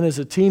student and then as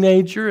a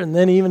teenager and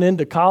then even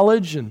into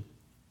college, and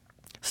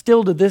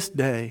still to this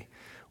day,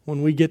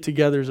 when we get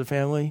together as a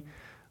family,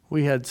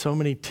 we had so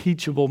many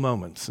teachable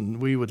moments, and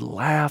we would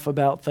laugh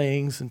about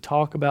things and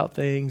talk about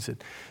things,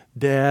 and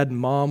Dad and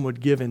Mom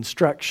would give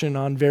instruction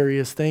on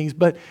various things,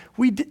 but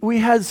we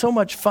had so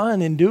much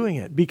fun in doing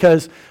it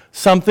because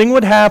something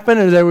would happen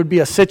or there would be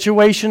a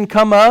situation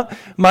come up.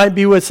 Might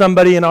be with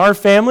somebody in our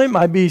family,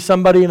 might be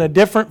somebody in a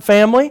different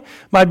family,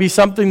 might be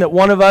something that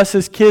one of us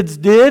as kids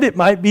did. It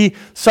might be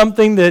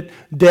something that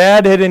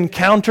Dad had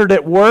encountered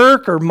at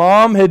work or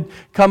Mom had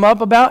come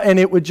up about, and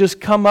it would just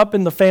come up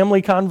in the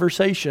family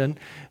conversation,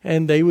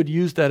 and they would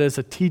use that as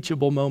a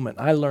teachable moment.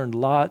 I learned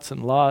lots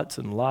and lots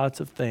and lots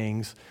of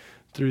things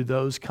through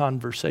those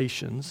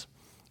conversations.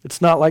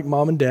 It's not like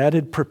Mom and Dad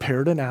had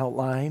prepared an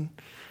outline.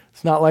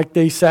 It's not like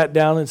they sat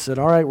down and said,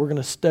 all right, we're going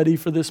to study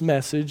for this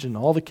message, and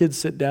all the kids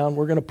sit down,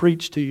 we're going to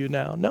preach to you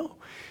now. No,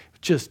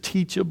 just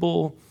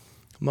teachable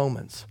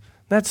moments.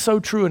 That's so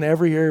true in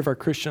every area of our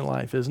Christian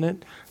life, isn't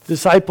it?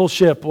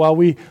 Discipleship, while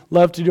we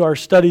love to do our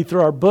study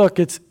through our book,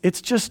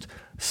 it's just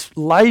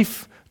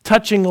life,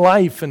 touching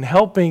life and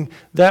helping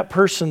that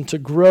person to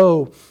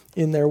grow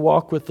in their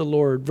walk with the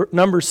Lord.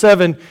 Number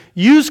 7,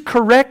 use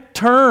correct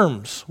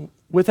terms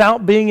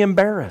without being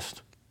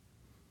embarrassed.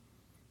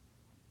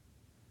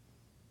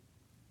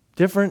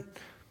 Different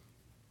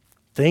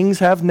things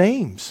have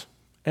names,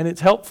 and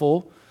it's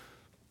helpful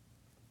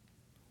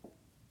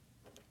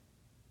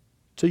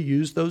to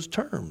use those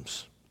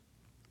terms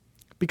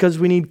because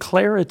we need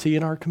clarity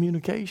in our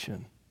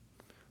communication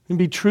and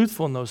be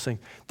truthful in those things.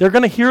 They're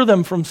going to hear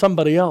them from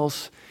somebody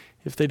else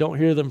if they don't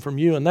hear them from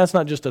you, and that's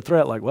not just a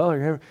threat like,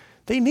 well,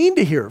 they need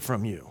to hear it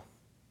from you.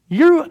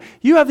 You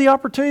have the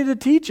opportunity to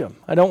teach them.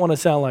 I don't want to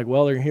sound like,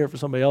 well, they're going to hear it from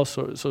somebody else,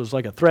 so it's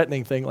like a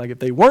threatening thing. Like if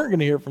they weren't going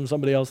to hear it from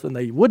somebody else, then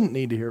they wouldn't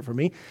need to hear it from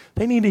me.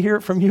 They need to hear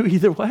it from you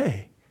either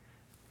way.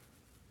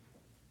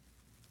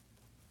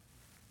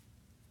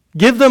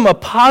 Give them a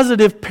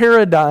positive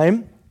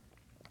paradigm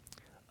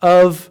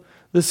of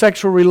the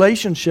sexual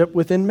relationship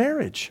within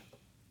marriage.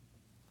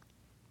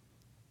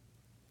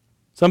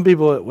 Some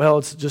people, well,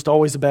 it's just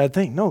always a bad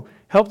thing. No,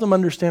 help them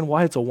understand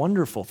why it's a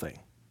wonderful thing.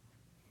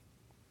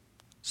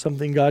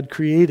 Something God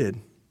created.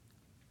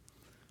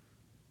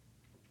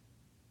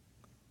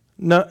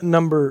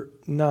 Number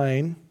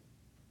 9,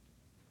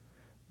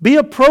 be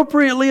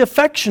appropriately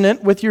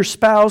affectionate with your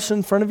spouse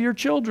in front of your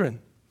children.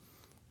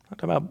 I'm not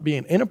talking about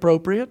being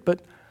inappropriate,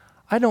 but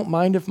I don't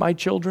mind if my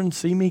children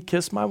see me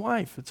kiss my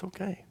wife. It's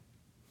okay.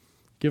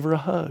 Give her a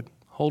hug.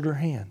 Hold her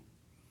hand.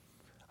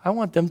 I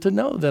want them to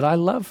know that I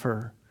love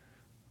her.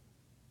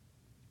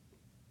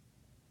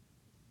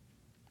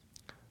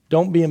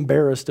 Don't be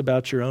embarrassed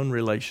about your own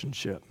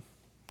relationship.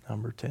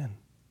 Number 10.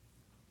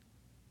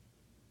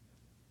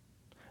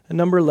 And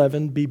number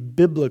 11, be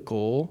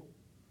biblical,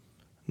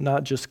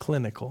 not just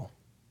clinical.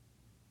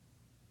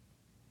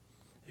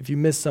 If you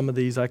miss some of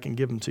these, I can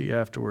give them to you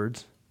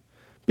afterwards.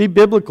 Be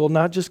biblical,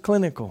 not just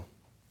clinical.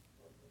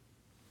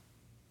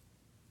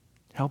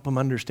 Help them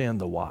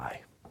understand the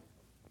why.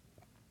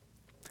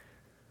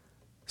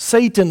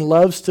 Satan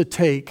loves to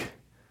take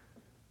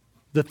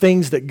the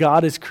things that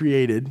God has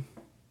created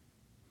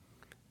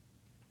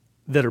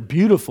that are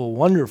beautiful,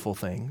 wonderful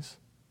things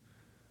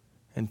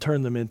and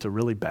turn them into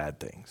really bad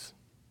things.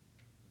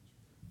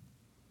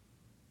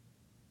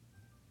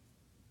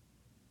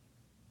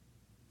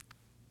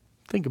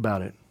 Think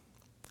about it.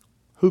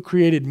 Who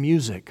created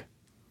music?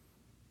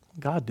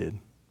 God did.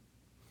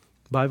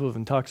 The Bible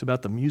even talks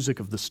about the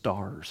music of the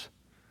stars.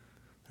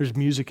 There's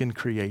music in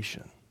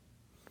creation.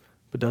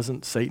 But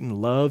doesn't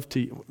Satan love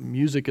to...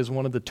 Music is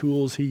one of the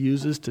tools he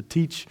uses to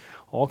teach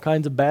all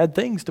kinds of bad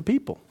things to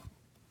people.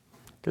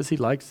 Because he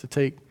likes to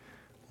take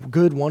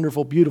good,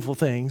 wonderful, beautiful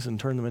things and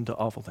turn them into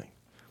awful things.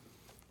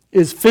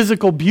 Is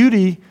physical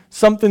beauty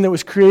something that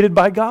was created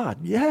by God?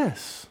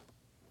 Yes.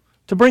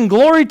 To bring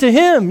glory to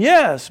Him?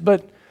 Yes.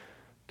 But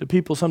do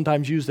people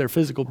sometimes use their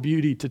physical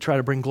beauty to try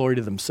to bring glory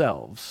to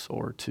themselves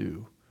or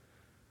to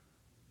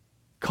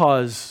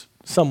cause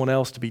someone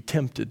else to be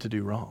tempted to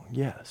do wrong?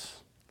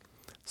 Yes.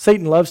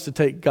 Satan loves to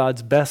take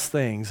God's best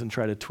things and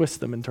try to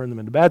twist them and turn them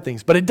into bad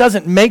things, but it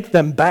doesn't make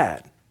them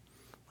bad,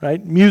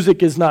 right?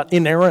 Music is not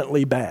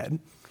inherently bad.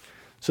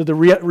 So the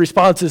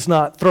response is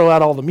not throw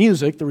out all the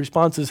music. The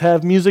response is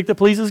have music that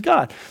pleases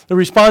God. The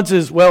response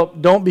is, well,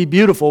 don't be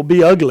beautiful,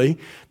 be ugly.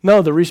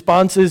 No, the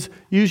response is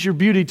use your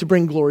beauty to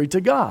bring glory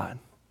to God.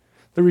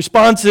 The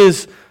response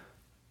is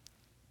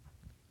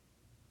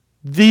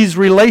these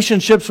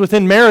relationships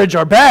within marriage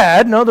are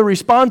bad. No, the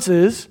response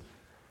is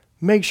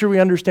make sure we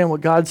understand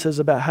what God says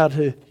about how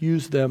to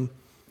use them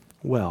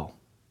well.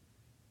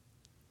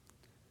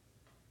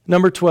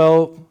 Number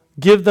 12,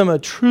 give them a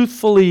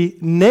truthfully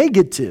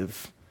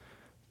negative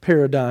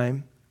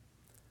paradigm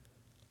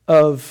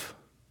of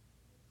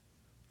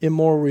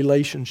immoral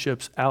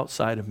relationships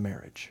outside of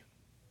marriage.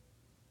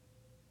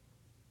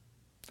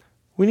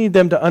 We need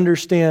them to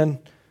understand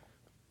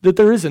that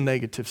there is a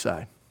negative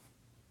side.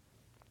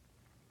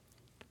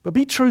 But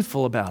be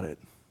truthful about it.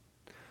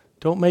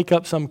 Don't make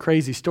up some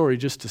crazy story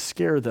just to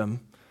scare them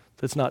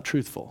that's not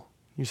truthful.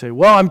 You say,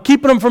 well, I'm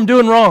keeping them from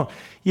doing wrong.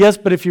 Yes,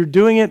 but if you're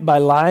doing it by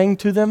lying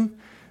to them,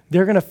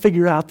 they're going to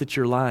figure out that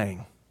you're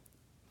lying.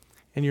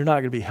 And you're not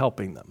going to be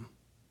helping them.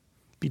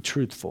 Be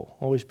truthful.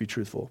 Always be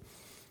truthful.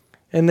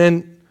 And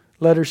then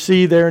letter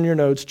C there in your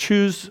notes,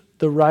 choose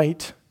the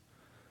right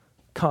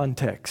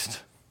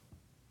context.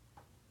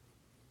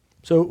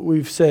 So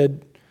we've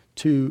said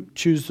to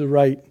choose the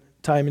right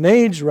time and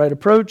age, the right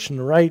approach, and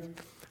the right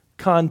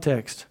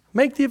context.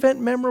 Make the event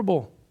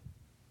memorable.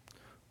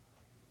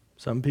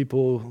 Some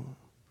people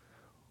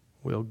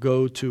will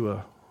go to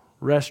a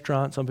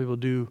restaurant. Some people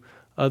do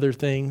other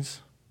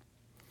things.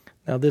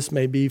 Now this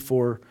may be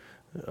for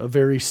a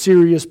very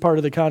serious part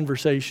of the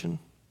conversation.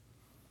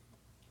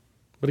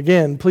 But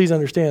again, please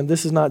understand,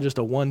 this is not just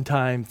a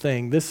one-time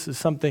thing. This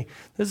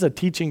is a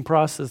teaching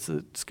process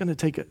that's going to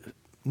take a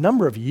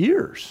number of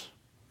years.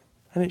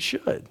 And it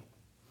should.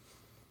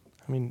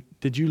 I mean,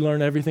 did you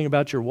learn everything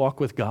about your walk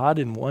with God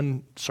in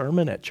one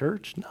sermon at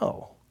church?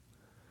 No.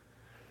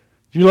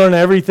 Did you learn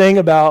everything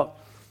about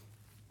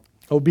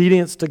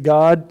obedience to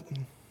God,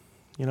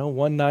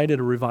 one night at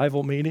a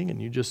revival meeting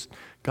and you just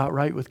got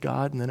right with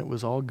God and then it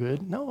was all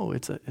good? No,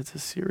 it's a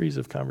series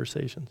of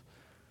conversations.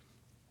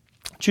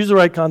 Choose the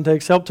right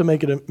context. Help to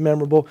make it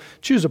memorable.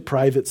 Choose a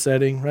private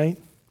setting, right?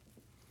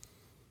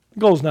 The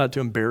goal is not to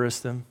embarrass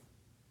them.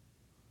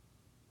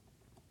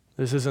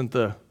 This isn't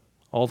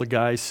all the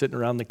guys sitting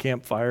around the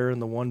campfire and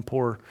the one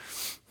poor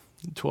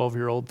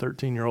 12-year-old,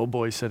 13-year-old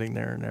boy sitting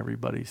there and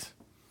everybody's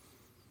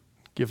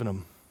giving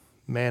them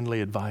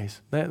manly advice.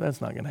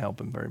 That's not going to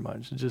help him very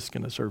much. It's just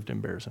going to serve to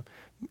embarrass him.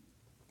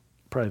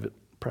 Private.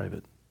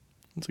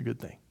 It's a good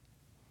thing.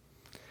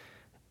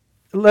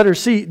 Letter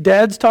C,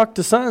 dads talk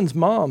to sons,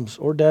 moms,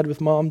 or dad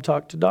with mom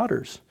talk to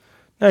daughters.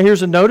 Now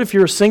here's a note, if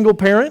you're a single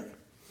parent,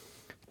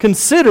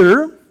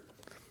 consider,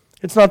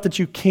 it's not that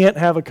you can't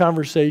have a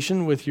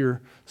conversation with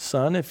your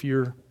son if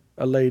you're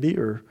a lady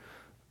or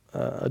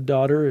a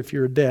daughter if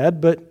you're a dad,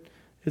 but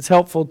it's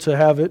helpful to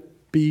have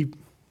it be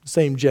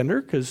same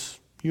gender because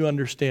you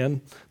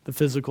understand the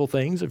physical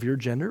things of your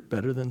gender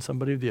better than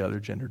somebody of the other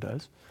gender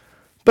does.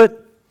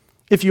 But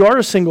if you are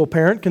a single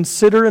parent,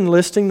 consider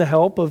enlisting the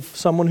help of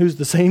someone who's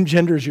the same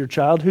gender as your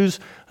child, who's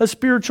a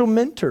spiritual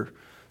mentor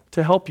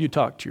to help you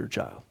talk to your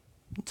child.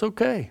 It's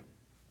okay.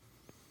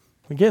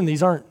 Again,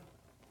 these aren't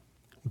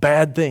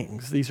bad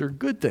things. These are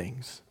good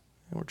things.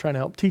 And we're trying to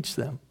help teach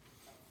them.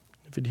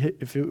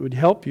 If it would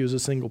help you as a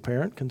single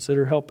parent,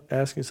 consider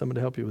asking someone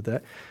to help you with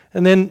that.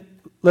 And then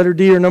letter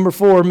D or number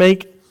 4,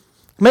 make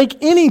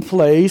any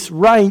place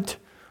right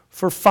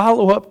for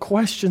follow-up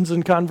questions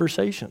and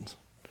conversations.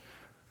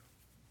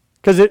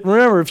 Because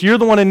remember, if you're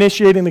the one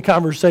initiating the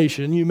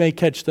conversation, you may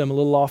catch them a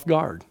little off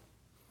guard.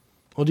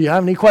 Well, do you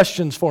have any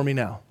questions for me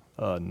now?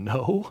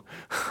 No,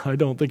 I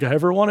don't think I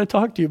ever want to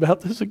talk to you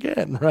about this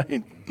again,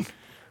 right?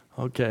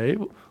 Okay,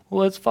 well,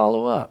 let's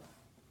follow up.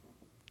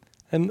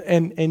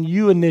 And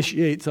you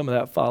initiate some of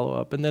that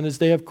follow-up. And then as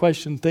they have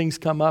questions, things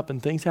come up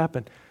and things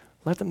happen.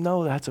 Let them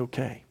know that's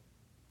okay.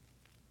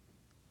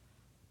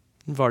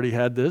 We've already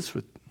had this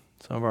with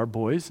some of our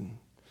boys, and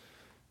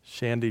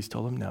Shandy's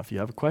told them, now if you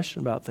have a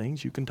question about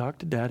things, you can talk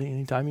to Daddy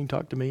anytime. You can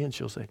talk to me, and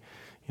she'll say,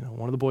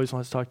 one of the boys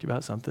wants to talk to you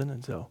about something,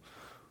 and so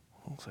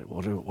we'll say,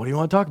 well, what do you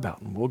want to talk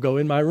about? And we'll go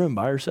in my room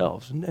by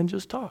ourselves and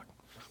just talk.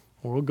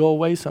 Or we'll go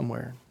away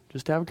somewhere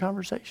just to have a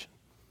conversation.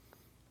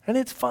 And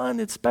it's fun,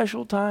 it's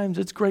special times,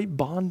 it's great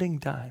bonding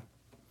time.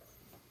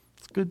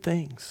 It's good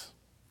things.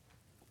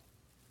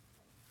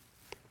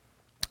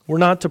 We're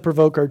not to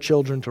provoke our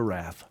children to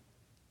wrath.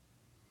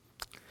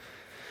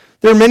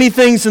 There are many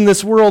things in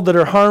this world that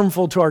are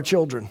harmful to our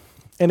children.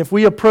 And if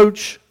we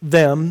approach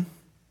them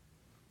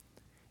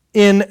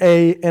in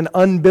an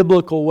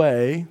unbiblical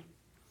way,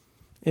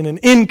 in an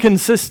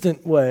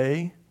inconsistent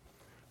way,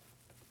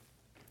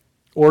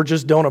 or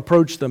just don't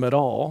approach them at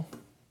all,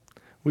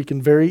 we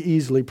can very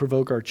easily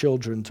provoke our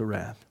children to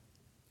wrath.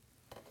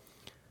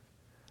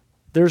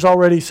 There's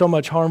already so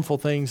much harmful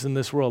things in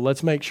this world.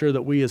 Let's make sure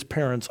that we as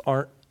parents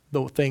aren't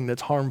the thing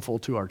that's harmful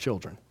to our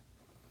children.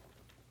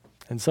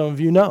 And some of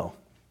you know.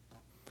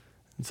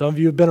 And some of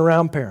you have been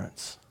around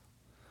parents.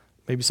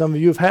 Maybe some of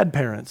you have had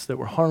parents that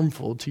were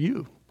harmful to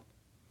you.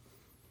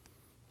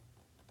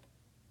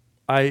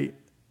 I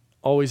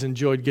always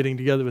enjoyed getting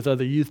together with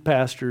other youth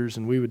pastors,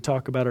 and we would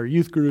talk about our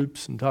youth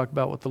groups and talk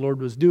about what the Lord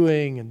was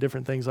doing and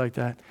different things like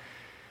that.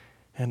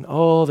 And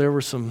there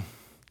were some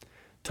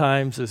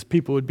times as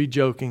people would be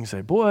joking,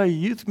 say, boy,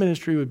 youth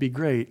ministry would be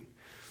great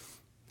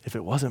if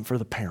it wasn't for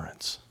the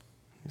parents.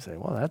 You say,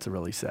 well, that's a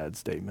really sad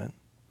statement.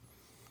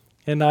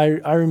 And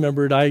I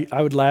remembered I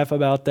would laugh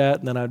about that,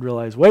 and then I'd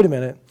realize, wait a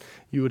minute,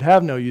 you would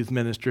have no youth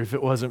ministry if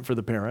it wasn't for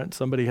the parents.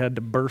 Somebody had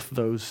to birth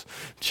those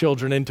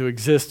children into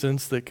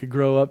existence that could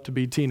grow up to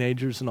be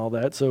teenagers and all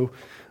that. So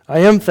I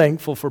am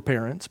thankful for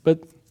parents,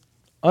 but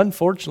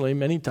unfortunately,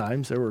 many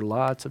times there were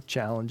lots of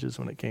challenges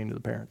when it came to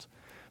the parents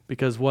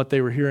because what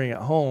they were hearing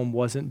at home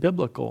wasn't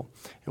biblical.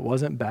 It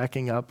wasn't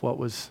backing up what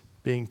was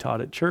being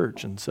taught at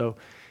church, and so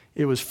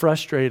it was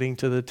frustrating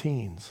to the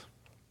teens.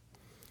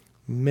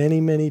 Many,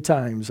 many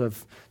times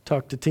I've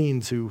talked to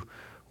teens who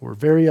were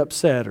very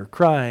upset or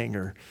crying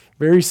or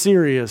very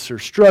serious or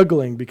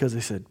struggling because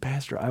they said,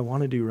 Pastor, I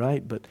want to do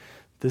right, but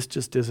this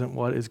just isn't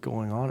what is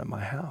going on at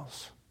my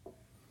house.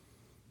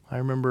 I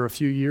remember a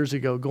few years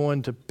ago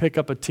going to pick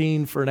up a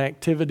teen for an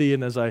activity,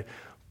 and as I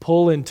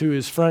pull into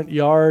his front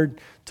yard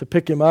to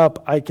pick him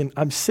up,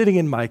 I'm sitting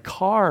in my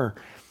car,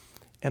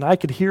 and I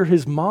could hear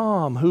his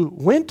mom, who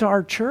went to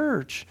our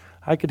church,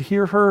 I could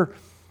hear her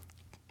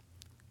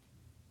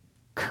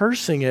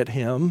cursing at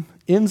him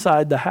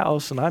inside the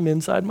house, and I'm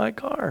inside my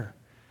car.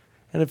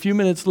 And a few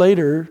minutes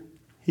later,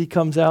 he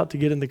comes out to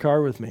get in the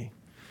car with me.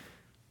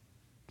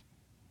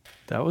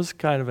 That was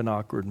kind of an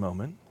awkward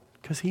moment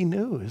because he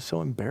knew it was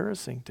so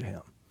embarrassing to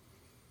him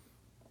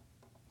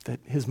that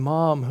his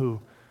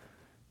mom,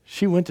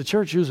 she went to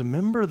church, she was a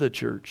member of the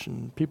church,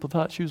 and people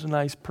thought she was a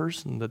nice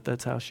person,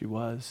 that's how she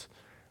was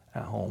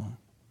at home.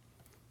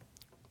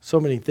 So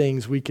many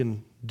things we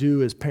can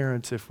do as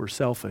parents if we're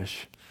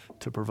selfish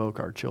to provoke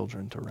our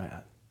children to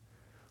wrath.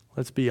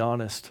 Let's be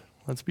honest.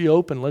 Let's be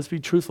open. Let's be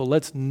truthful.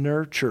 Let's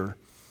nurture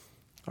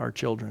our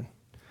children.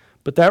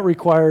 But that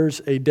requires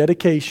a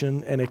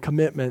dedication and a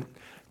commitment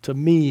to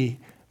me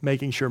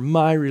making sure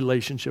my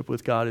relationship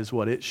with God is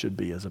what it should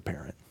be as a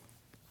parent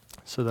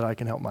so that I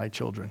can help my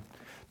children.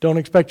 Don't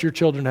expect your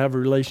children to have a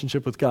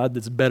relationship with God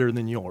that's better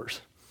than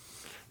yours.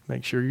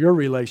 Make sure your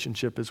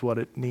relationship is what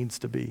it needs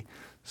to be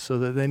so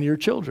that then your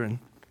children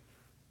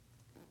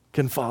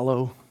can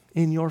follow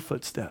in your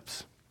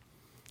footsteps.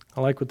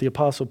 I like what the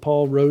Apostle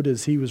Paul wrote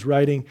as he was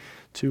writing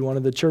to one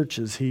of the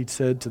churches. He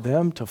said to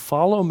them to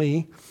follow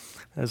me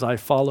as I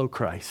follow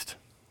Christ.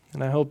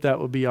 And I hope that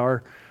will be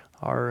our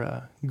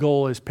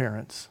goal as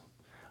parents,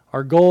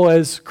 our goal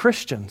as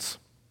Christians,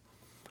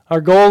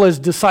 our goal as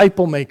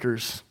disciple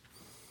makers,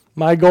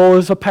 my goal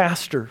as a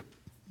pastor,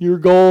 your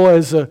goal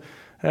as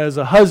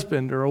a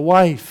husband or a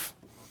wife,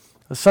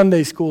 a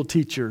Sunday school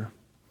teacher.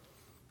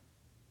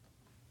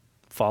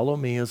 Follow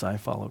me as I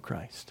follow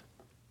Christ.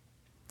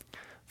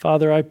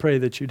 Father, I pray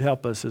that you'd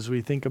help us as we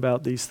think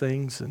about these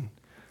things. And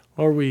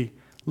Lord, we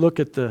look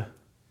at the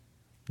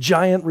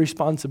giant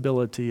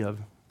responsibility of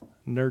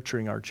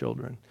nurturing our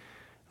children.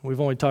 We've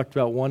only talked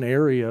about one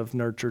area of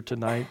nurture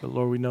tonight, but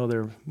Lord, we know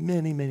there are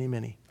many, many,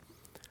 many.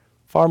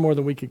 Far more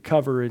than we could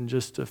cover in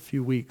just a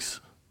few weeks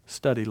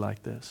study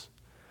like this.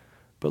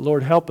 But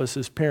Lord, help us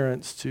as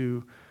parents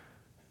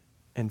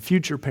and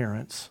future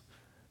parents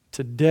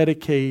to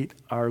dedicate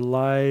our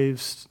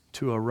lives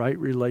to a right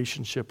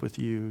relationship with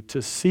you, to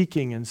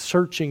seeking and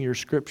searching your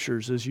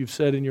scriptures, as you've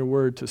said in your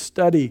word, to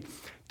study,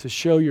 to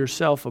show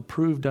yourself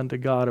approved unto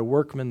God, a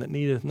workman that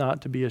needeth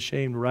not to be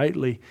ashamed,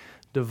 rightly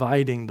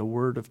dividing the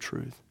word of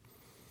truth.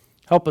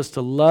 Help us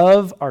to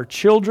love our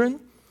children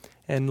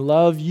and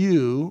love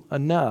you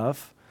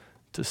enough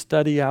to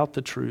study out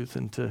the truth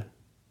and to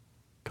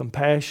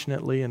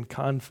compassionately and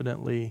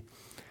confidently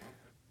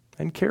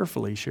and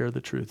carefully share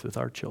the truth with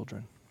our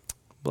children.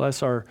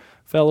 Bless our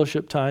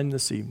fellowship time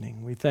this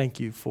evening. We thank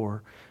you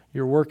for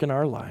your work in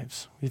our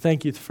lives. We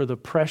thank you for the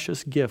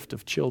precious gift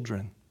of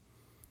children.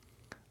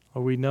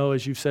 Lord, we know,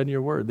 as you've said in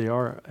your word, they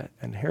are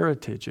an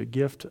heritage, a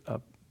gift,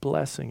 a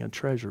blessing, a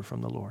treasure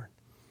from the Lord.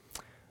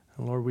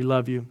 And Lord, we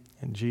love you.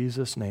 In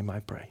Jesus' name I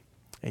pray.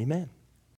 Amen.